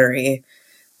camaraderie,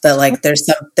 that like there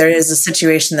is a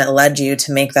situation that led you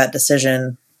to make that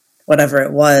decision, whatever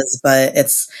it was, but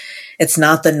it's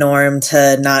not the norm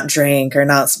to not drink or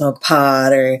not smoke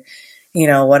pot or,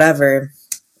 whatever,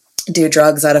 do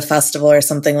drugs at a festival or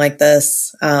something like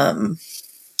this.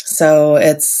 So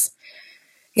it's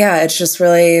just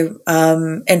really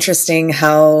interesting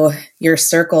how your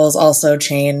circles also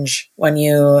change when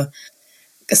you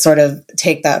sort of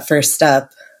take that first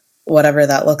step, whatever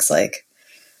that looks like.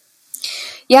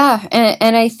 Yeah.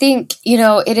 And I think,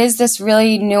 it is this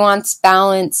really nuanced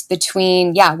balance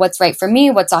between, what's right for me,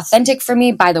 what's authentic for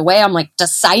me. By the way, I'm like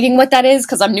deciding what that is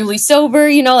because I'm newly sober,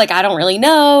 like I don't really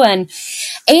know. And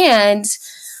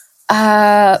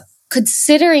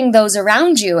considering those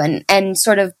around you and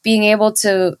sort of being able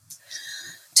to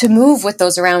move with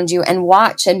those around you and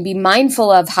watch and be mindful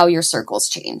of how your circles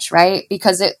change, right?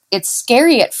 Because it's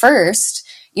scary at first.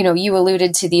 You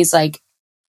alluded to these like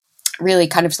really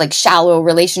kind of like shallow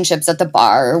relationships at the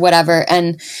bar or whatever.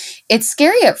 And it's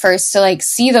scary at first to like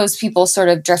see those people sort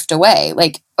of drift away.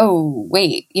 Like, oh,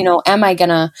 wait, am I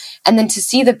gonna, and then to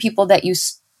see the people that you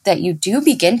do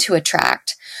begin to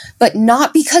attract, but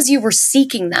not because you were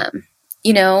seeking them,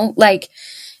 like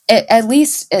at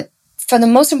least for the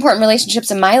most important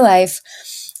relationships in my life,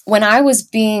 when I was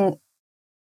being,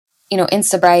 in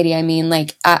sobriety, I mean,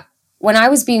 like when I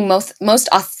was being most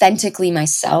authentically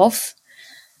myself,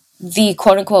 the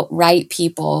quote unquote right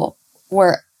people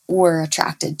were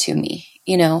attracted to me,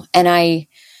 and I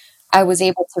I was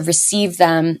able to receive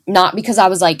them, not because I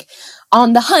was like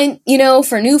on the hunt,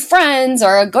 for new friends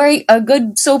or a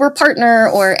good sober partner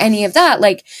or any of that.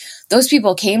 Like, those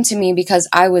people came to me because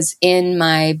I was in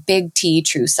my big T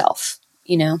true self,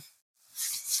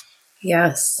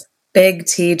 Yes. Big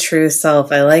T true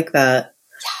self. I like that.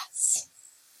 Yes.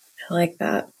 I like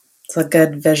that. It's a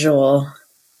good visual.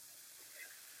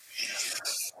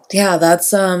 Yeah,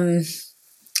 that's,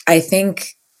 I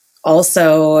think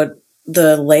also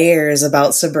the layers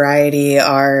about sobriety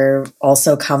are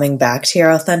also coming back to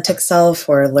your authentic self,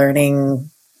 or learning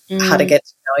how to get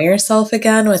to know yourself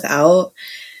again without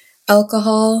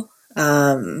alcohol.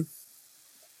 And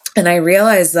I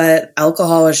realized that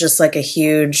alcohol was just like a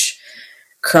huge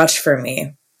crutch for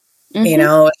me.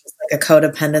 It's just like a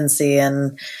codependency.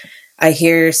 And I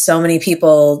hear so many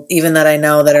people, even that I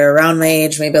know that are around my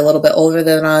age, maybe a little bit older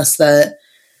than us, that,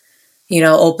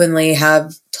 openly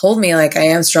have told me like, I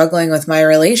am struggling with my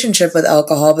relationship with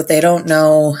alcohol, but they don't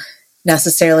know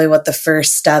necessarily what the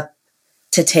first step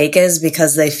to take is,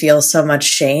 because they feel so much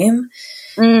shame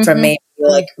from maybe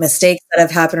like mistakes that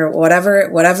have happened, or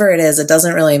whatever it is. It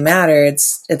doesn't really matter.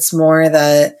 It's more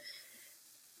that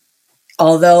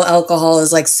although alcohol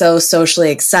is like so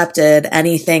socially accepted,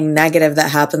 anything negative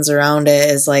that happens around it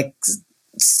is like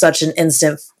such an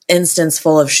instance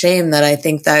full of shame, that I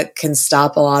think that can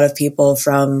stop a lot of people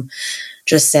from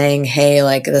just saying, hey,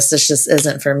 like, this just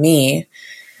isn't for me.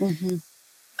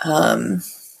 And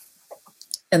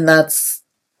that's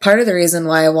part of the reason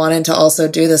why I wanted to also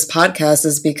do this podcast,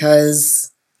 is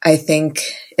because I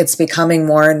think it's becoming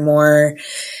more and more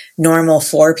normal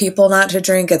for people not to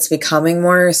drink. It's becoming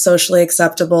more socially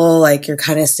acceptable. Like, you're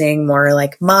kind of seeing more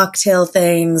like mocktail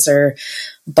things, or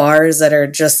bars that are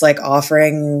just like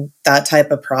offering that type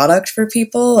of product for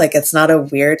people. Like, it's not a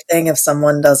weird thing if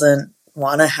someone doesn't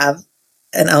want to have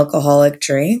an alcoholic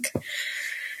drink.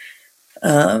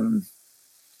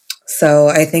 So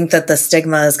I think that the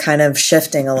stigma is kind of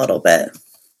shifting a little bit.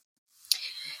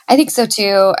 I think so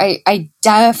too. I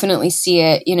definitely see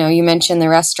it. You mentioned the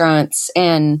restaurants,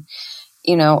 and,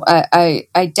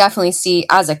 I definitely see,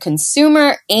 as a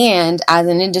consumer and as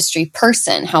an industry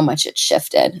person, how much it's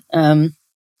shifted.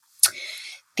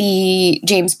 The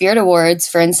James Beard Awards,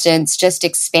 for instance, just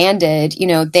expanded.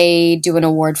 They do an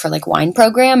award for like wine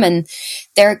program, and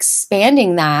they're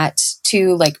expanding that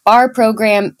to like bar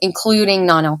program, including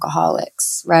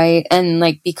non-alcoholics, right? And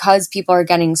like, because people are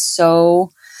getting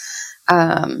so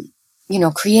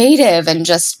creative and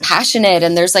just passionate,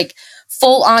 and there's like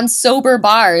full on sober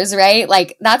bars, right?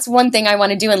 Like, that's one thing I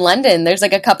want to do in London. There's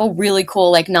like a couple really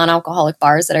cool, like, non-alcoholic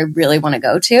bars that I really want to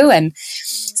go to. And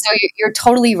so you're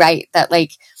totally right that,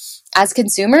 like, as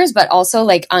consumers, but also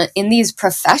like in these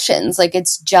professions, like,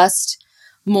 it's just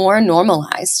more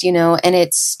normalized, and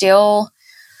it's still,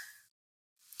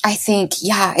 I think,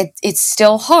 it's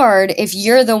still hard if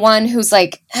you're the one who's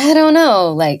like, I don't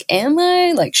know, like, am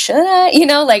I, like, should I,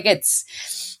 like, it's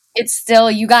still,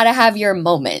 you got to have your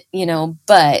moment,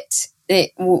 but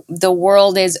the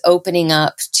world is opening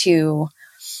up to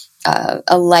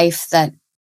a life that,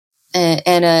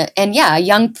 a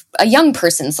young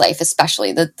person's life,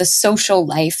 especially the social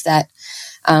life that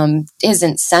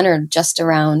isn't centered just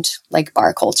around like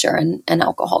bar culture and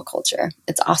alcohol culture.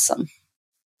 It's awesome.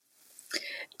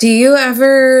 Do you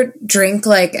ever drink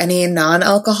like any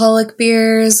non-alcoholic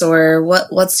beers, or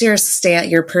what's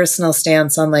your personal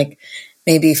stance on like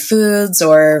maybe foods?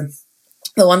 Or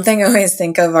the one thing I always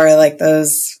think of are like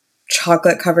those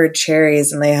chocolate covered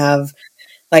cherries, and they have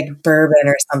like bourbon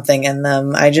or something in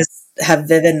them. I just have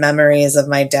vivid memories of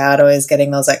my dad always getting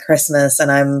those at Christmas,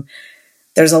 and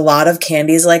there's a lot of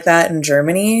candies like that in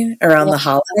Germany around the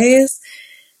holidays.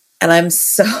 And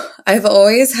I've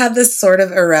always had this sort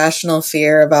of irrational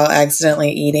fear about accidentally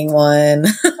eating one.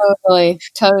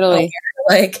 Totally.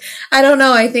 Like, I don't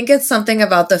know. I think it's something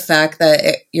about the fact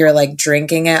that you're like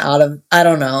drinking it out of, I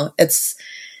don't know. It's,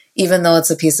 even though it's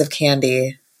a piece of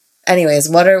candy. Anyways,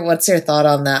 what's your thought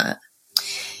on that?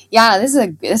 Yeah, this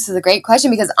is a great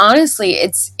question, because honestly,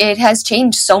 it has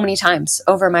changed so many times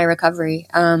over my recovery.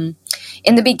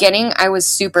 In the beginning, I was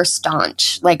super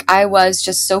staunch. Like, I was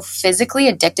just so physically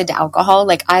addicted to alcohol.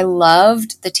 Like, I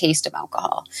loved the taste of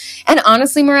alcohol. And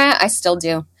honestly, Mariah, I still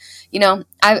do.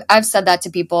 I've said that to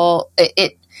people.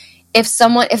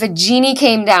 If a genie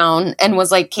came down and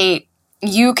was like, Kate,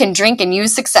 you can drink and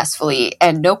use successfully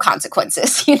and no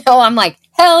consequences, I'm like,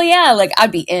 hell yeah. Like,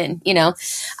 I'd be in,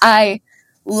 I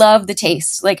love the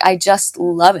taste. Like, I just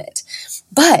love it,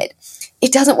 but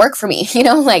it doesn't work for me,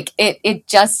 like it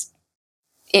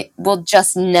it will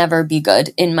just never be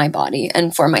good in my body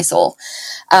and for my soul.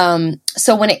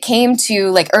 So when it came to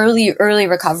like early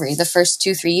recovery, the first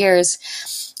 2-3 years,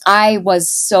 I was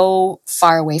so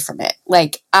far away from it.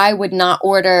 Like I would not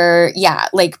order,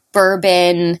 like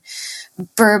bourbon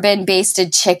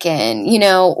basted chicken,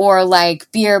 or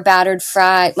like beer battered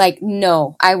fry. Like,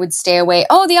 no, I would stay away.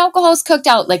 Oh, the alcohol's cooked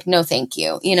out. Like, no, thank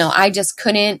you.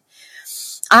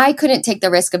 I couldn't take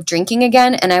the risk of drinking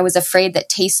again. And I was afraid that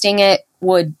tasting it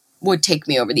would take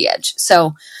me over the edge.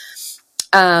 So,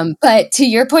 but to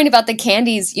your point about the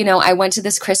candies, I went to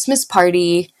this Christmas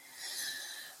party.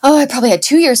 Oh, I probably had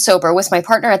 2 years sober with my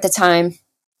partner at the time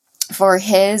for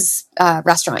his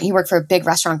restaurant. He worked for a big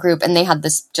restaurant group, and they had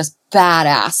this just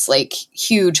badass, like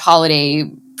huge holiday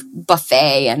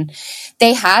buffet. And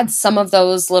they had some of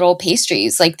those little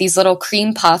pastries, like these little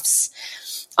cream puffs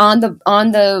on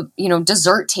the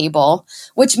dessert table,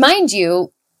 which, mind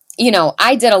you,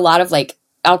 I did a lot of like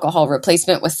alcohol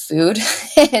replacement with food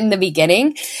in the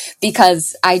beginning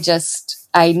because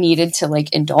I needed to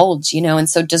like indulge, and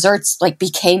so desserts like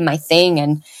became my thing.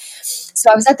 And so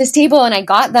I was at this table and I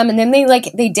got them, and then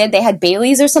they had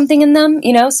Baileys or something in them,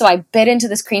 so I bit into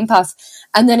this cream puff,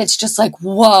 and then it's just like,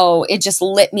 whoa, it just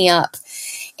lit me up.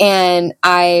 And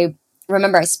I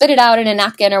remember I spit it out in a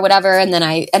napkin or whatever. And then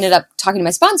I ended up talking to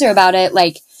my sponsor about it.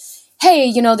 Like,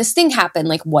 hey, this thing happened.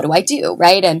 Like, what do I do?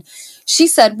 Right. And she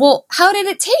said, well, how did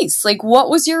it taste? Like, what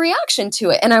was your reaction to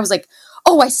it? And I was like,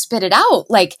 oh, I spit it out.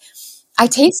 Like, I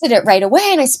tasted it right away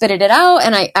and I spitted it out,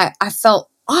 and I felt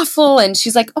awful. And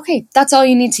she's like, okay, that's all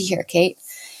you need to hear, Kate.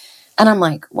 And I'm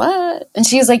like, what? And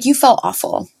she was like, you felt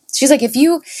awful. She's like, if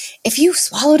you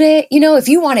swallowed it, if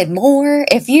you wanted more,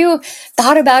 if you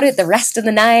thought about it the rest of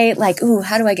the night, like, ooh,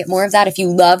 how do I get more of that? If you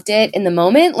loved it in the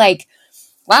moment, like,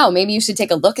 wow, maybe you should take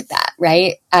a look at that,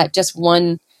 right? At just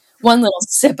one little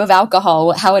sip of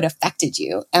alcohol, how it affected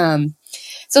you.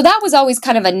 So that was always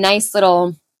kind of a nice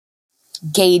little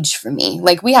gauge for me.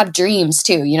 Like, we have dreams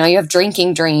too, you have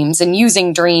drinking dreams and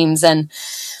using dreams. And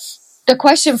the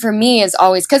question for me is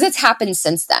always, because it's happened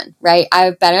since then, right?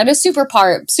 I've been at a Super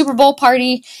Bowl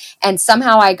party, and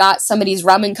somehow I got somebody's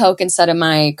rum and Coke instead of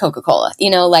my Coca-Cola.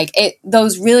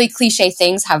 Those really cliche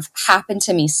things have happened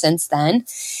to me since then.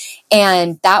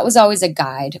 And that was always a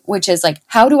guide, which is like,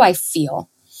 how do I feel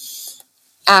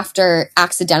after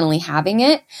accidentally having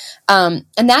it? And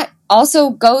that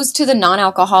also goes to the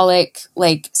non-alcoholic,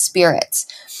 like,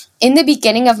 spirits. In the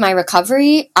beginning of my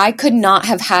recovery, I could not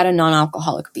have had a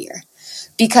non-alcoholic beer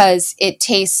because it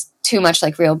tastes too much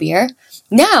like real beer.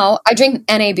 Now I drink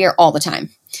NA beer all the time.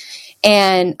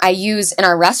 And in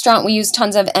our restaurant, we use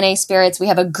tons of NA spirits. We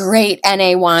have a great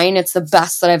NA wine. It's the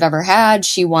best that I've ever had.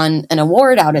 She won an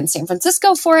award out in San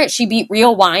Francisco for it. She beat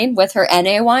real wine with her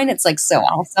NA wine. It's like so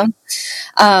awesome.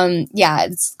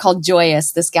 It's called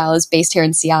Joyous. This gal is based here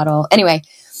in Seattle. Anyway,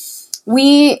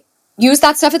 we use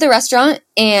that stuff at the restaurant,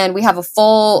 and we have a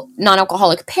full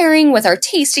non-alcoholic pairing with our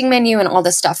tasting menu and all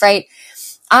this stuff, right?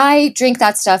 I drink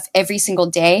that stuff every single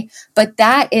day, but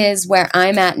that is where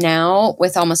I'm at now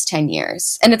with almost 10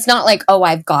 years. And it's not like, oh,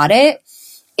 I've got it.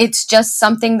 It's just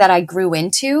something that I grew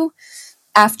into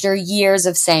after years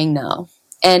of saying no.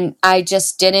 And I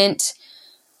just didn't.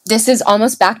 This is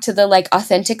almost back to the like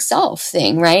authentic self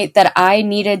thing, right? That I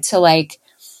needed to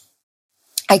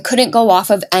I couldn't go off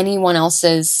of anyone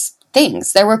else's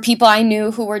things. There were people I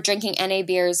knew who were drinking NA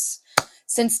beers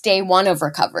since day one of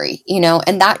recovery,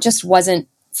 and that just wasn't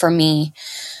for me.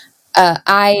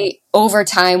 I, over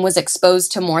time, was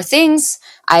exposed to more things.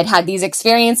 I'd had these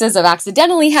experiences of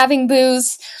accidentally having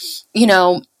booze.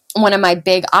 One of my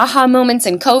big aha moments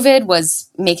in COVID was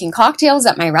making cocktails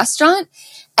at my restaurant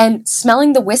and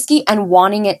smelling the whiskey and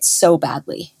wanting it so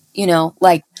badly, and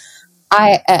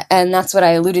that's what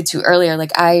I alluded to earlier.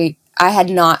 Like, I had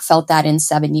not felt that in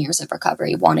 7 years of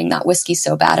recovery, wanting that whiskey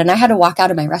so bad. And I had to walk out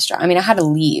of my restaurant. I mean, I had to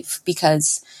leave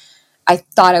because I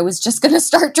thought I was just going to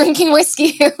start drinking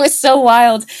whiskey. It was so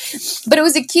wild, but it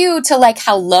was a cue to like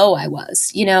how low I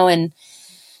was,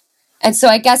 and so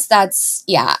I guess that's,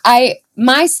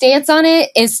 my stance on it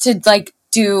is to like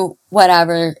do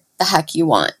whatever the heck you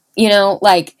want,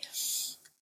 like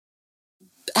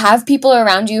have people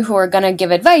around you who are going to give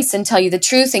advice and tell you the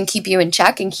truth and keep you in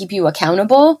check and keep you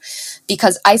accountable,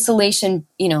 because isolation,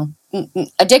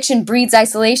 addiction breeds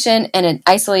isolation, and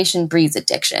isolation breeds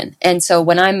addiction. And so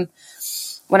when I'm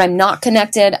not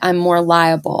connected, I'm more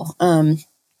liable.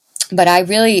 But I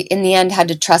really, in the end, had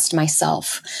to trust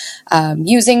myself,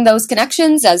 using those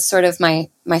connections as sort of my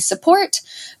support,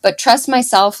 but trust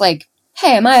myself like,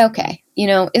 hey, am I okay?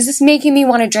 Is this making me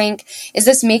want to drink? Is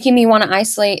this making me want to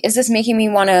isolate? Is this making me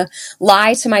want to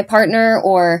lie to my partner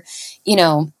or,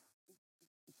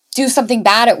 do something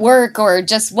bad at work or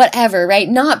just whatever, right?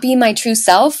 Not be my true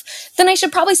self, then I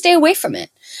should probably stay away from it.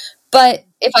 But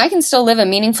if I can still live a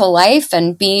meaningful life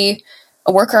and be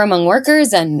a worker among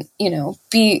workers and,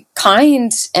 be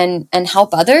kind and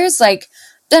help others, like,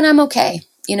 then I'm okay.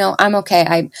 I'm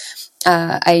okay.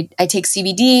 I take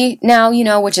CBD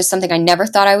now, which is something I never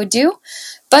thought I would do,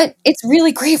 but it's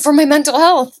really great for my mental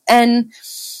health. And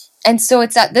so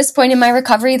it's at this point in my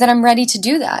recovery that I'm ready to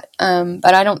do that.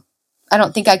 But I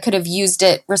don't think I could have used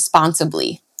it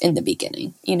responsibly in the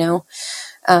beginning,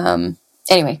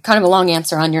 Anyway, kind of a long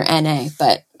answer on your NA,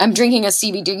 but I'm drinking a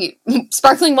CBD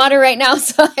sparkling water right now.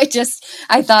 So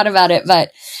I thought about it,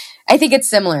 but I think it's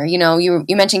similar. You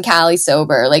mentioned Cali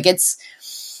sober. Like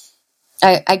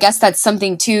I guess that's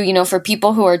something too, for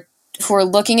people who are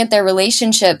looking at their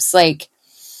relationships. Like,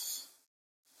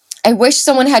 I wish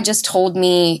someone had just told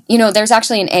me, there's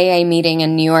actually an AA meeting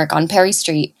in New York on Perry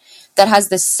Street that has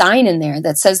this sign in there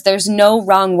that says there's no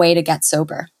wrong way to get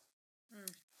sober.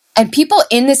 And people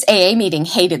in this AA meeting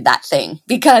hated that thing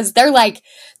because they're like,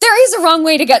 there is a wrong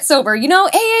way to get sober.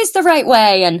 AA is the right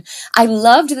way. And I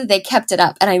loved that they kept it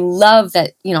up. And I love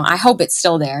that, I hope it's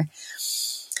still there.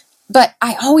 But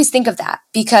I always think of that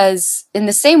because in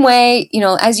the same way,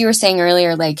 as you were saying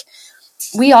earlier, like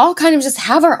we all kind of just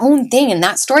have our own thing and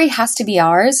that story has to be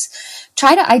ours.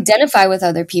 Try to identify with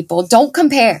other people. Don't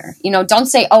compare, don't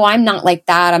say, oh, I'm not like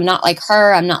that. I'm not like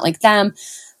her. I'm not like them.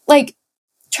 Like,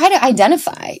 try to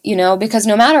identify, because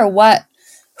no matter what,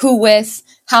 who with,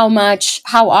 how much,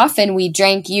 how often we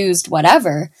drank, used,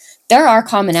 whatever, there are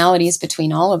commonalities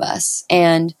between all of us.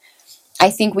 And I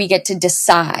think we get to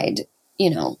decide,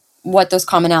 what those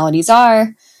commonalities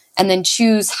are and then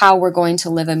choose how we're going to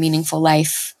live a meaningful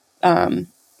life,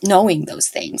 knowing those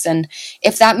things. And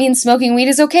if that means smoking weed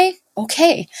is okay.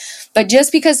 But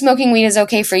just because smoking weed is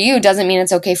okay for you doesn't mean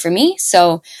it's okay for me.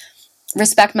 So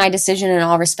respect my decision and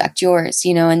I'll respect yours,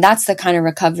 and that's the kind of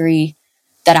recovery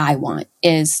that I want,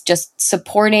 is just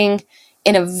supporting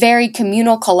in a very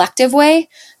communal, collective way,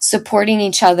 supporting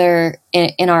each other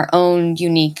in our own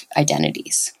unique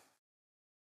identities.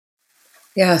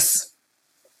 Yes.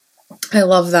 I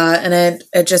love that. And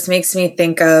it just makes me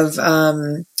think of,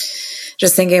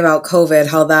 just thinking about COVID,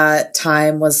 how that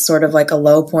time was sort of like a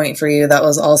low point for you. That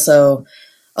was also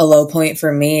a low point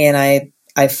for me. And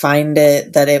I find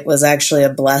that it was actually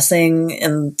a blessing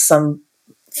in some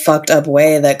fucked up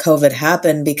way that COVID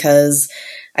happened, because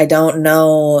I don't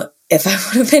know if I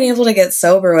would have been able to get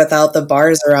sober without the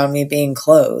bars around me being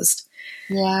closed.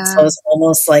 Yeah. So it's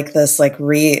almost like this, like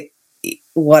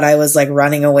what I was like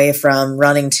running away from,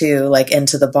 running to, like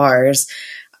into the bars.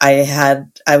 I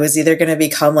was either going to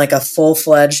become like a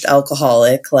full-fledged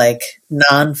alcoholic, like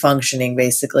non-functioning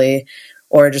basically,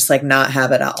 or just like not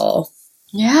have it at all.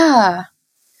 Yeah.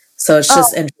 So it's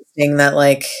just interesting that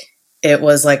like it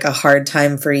was like a hard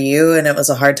time for you and it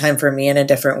was a hard time for me in a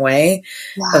different way.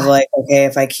 Yeah. Of like, okay,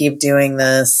 if I keep doing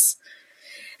this.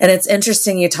 And it's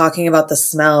interesting you talking about the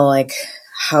smell, like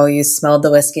how you smelled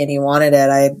the whiskey and you wanted it.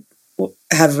 I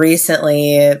have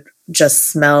recently just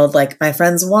smelled like my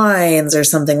friends' wines or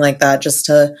something like that, just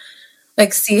to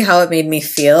like see how it made me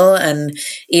feel. And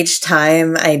each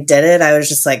time I did it, I was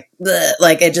just like, bleh.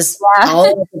 Like it just, all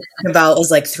I was thinking about was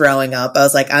like throwing up. I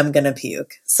was like, I'm going to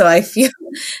puke. So I feel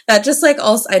that just like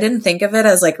also, I didn't think of it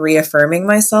as like reaffirming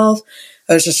myself.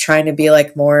 I was just trying to be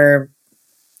like more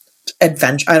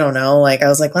adventure. I don't know. Like I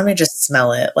was like, let me just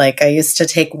smell it. Like I used to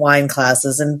take wine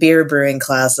classes and beer brewing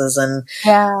classes and,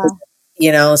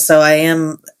 so I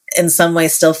am in some way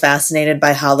still fascinated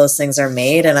by how those things are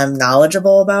made and I'm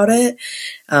knowledgeable about it.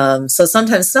 So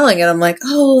sometimes smelling it, I'm like,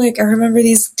 oh, like I remember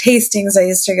these tastings I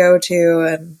used to go to.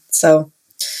 And so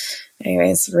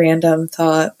anyways, random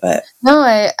thought, but no,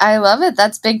 I love it.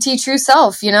 That's Big T true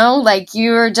self, like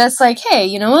you were just like, hey,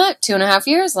 you know what? 2.5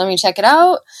 years, let me check it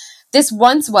out. This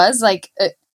once was like,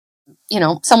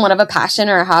 somewhat of a passion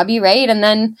or a hobby. Right. And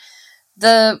then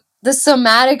the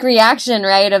somatic reaction,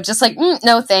 right, of just like,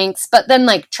 no thanks, but then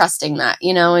like trusting that,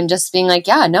 and just being like,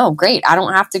 yeah, no, great. I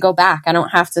don't have to go back. I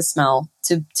don't have to smell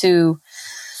to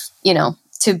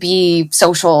be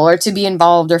social or to be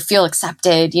involved or feel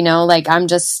accepted, like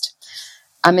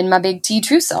I'm in my Big T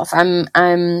true self.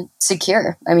 I'm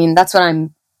secure. I mean, that's what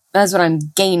I'm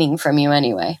gaining from you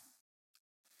anyway.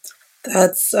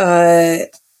 That's,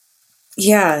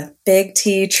 Big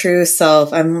T true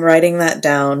self. I'm writing that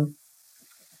down.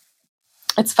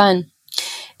 It's fun.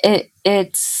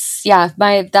 It's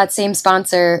that same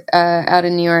sponsor out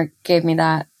in New York gave me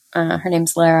that. Her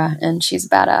name's Lara and she's a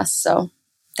badass. So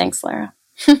thanks, Lara.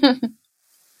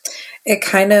 It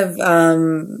kind of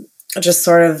just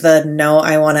sort of the note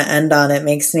I want to end on, it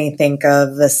makes me think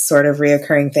of this sort of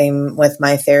reoccurring thing with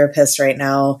my therapist right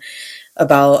now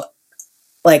about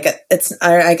like,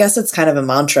 I guess it's kind of a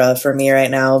mantra for me right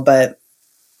now, but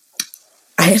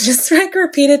I just like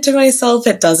repeat it to myself.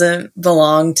 It doesn't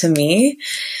belong to me.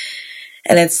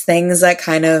 And it's things that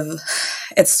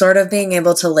it's sort of being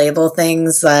able to label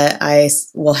things that I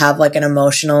will have like an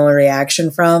emotional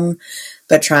reaction from,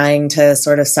 but trying to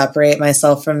sort of separate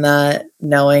myself from that,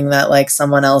 knowing that like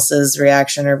someone else's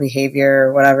reaction or behavior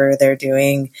or whatever they're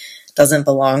doing doesn't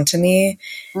belong to me.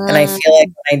 And I feel like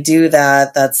when I do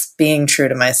that, that's being true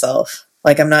to myself.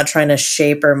 Like I'm not trying to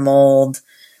shape or mold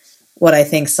what I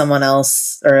think someone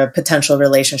else or a potential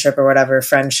relationship or whatever,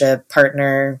 friendship,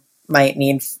 partner might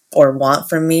need or want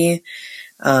from me.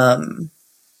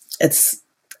 It's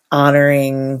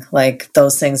honoring like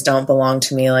those things don't belong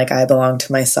to me, like I belong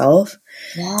to myself.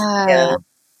 Yeah.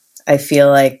 I feel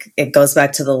like it goes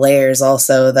back to the layers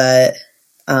also that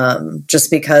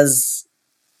just because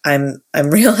I'm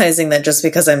realizing that just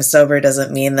because I'm sober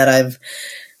doesn't mean that I've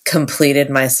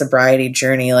completed my sobriety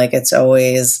journey. Like it's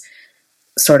always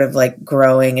sort of like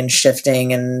growing and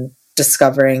shifting and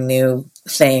discovering new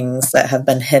things that have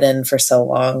been hidden for so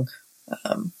long.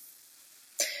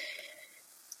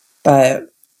 But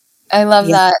I love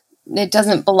that it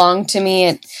doesn't belong to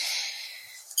me.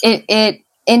 It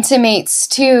intimates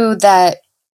too that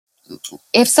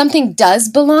if something does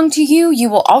belong to you, you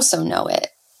will also know it,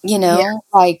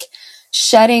 like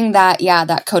shedding that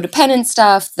codependent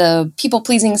stuff, the people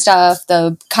pleasing stuff,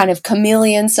 the kind of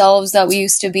chameleon selves that we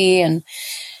used to be, and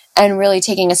really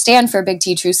taking a stand for Big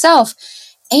T true self.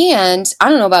 And I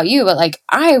don't know about you, but like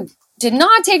I did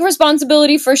not take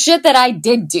responsibility for shit that I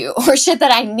did do or shit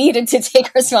that I needed to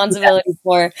take responsibility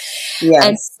for. Yeah.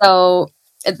 And so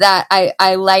that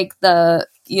I like the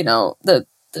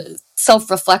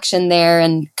self-reflection there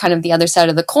and kind of the other side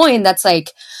of the coin. That's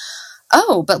like,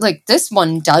 oh, but like this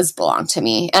one does belong to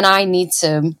me and I need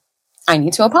to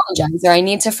apologize, or I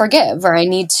need to forgive, or I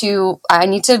need to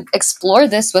explore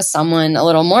this with someone a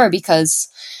little more because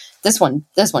this one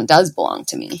does belong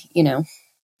to me,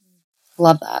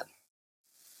 Love that.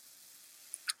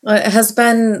 Well, it has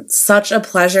been such a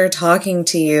pleasure talking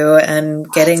to you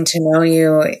and getting to know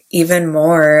you even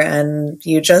more. And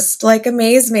you just like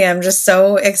amaze me. I'm just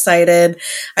so excited.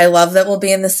 I love that we'll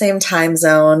be in the same time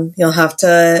zone. You'll have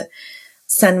to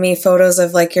send me photos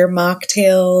of like your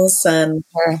mocktails and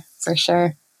for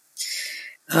sure.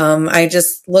 I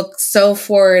just look so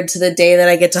forward to the day that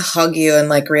I get to hug you in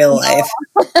like real life.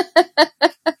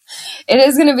 It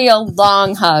is going to be a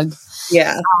long hug.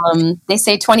 Yeah. They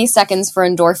say 20 seconds for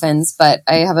endorphins, but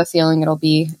I have a feeling it'll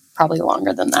be probably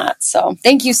longer than that. So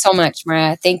thank you so much,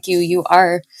 Mariah. Thank you. You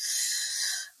are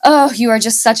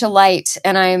just such a light.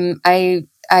 And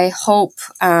I hope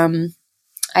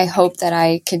that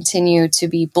I continue to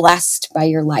be blessed by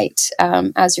your light,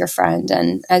 as your friend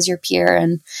and as your peer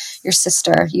and your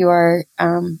sister. You are,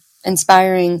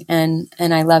 inspiring and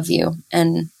I love you.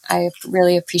 And I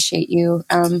really appreciate you,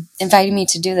 inviting me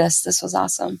to do this. This was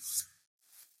awesome.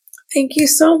 Thank you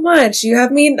so much. You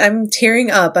have me, I'm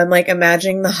tearing up. I'm like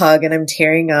imagining the hug and I'm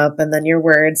tearing up and then your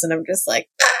words and I'm just like,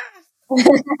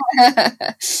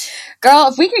 Girl,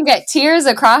 if we can get tears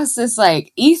across this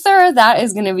like ether, that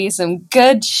is going to be some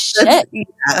good shit.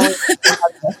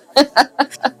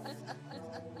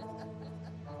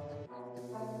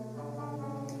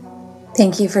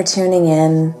 Thank you for tuning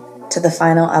in to the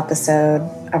final episode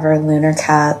of our Lunar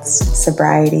Cats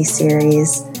sobriety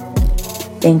series.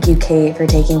 Thank you, Kate, for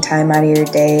taking time out of your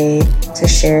day to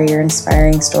share your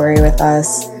inspiring story with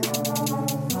us.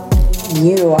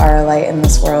 You are a light in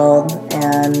this world,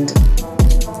 and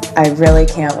I really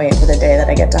can't wait for the day that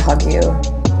I get to hug you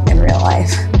in real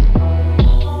life.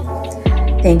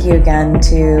 Thank you again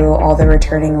to all the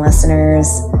returning listeners.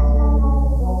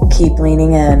 Keep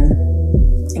leaning in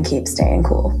and keep staying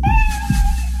cool.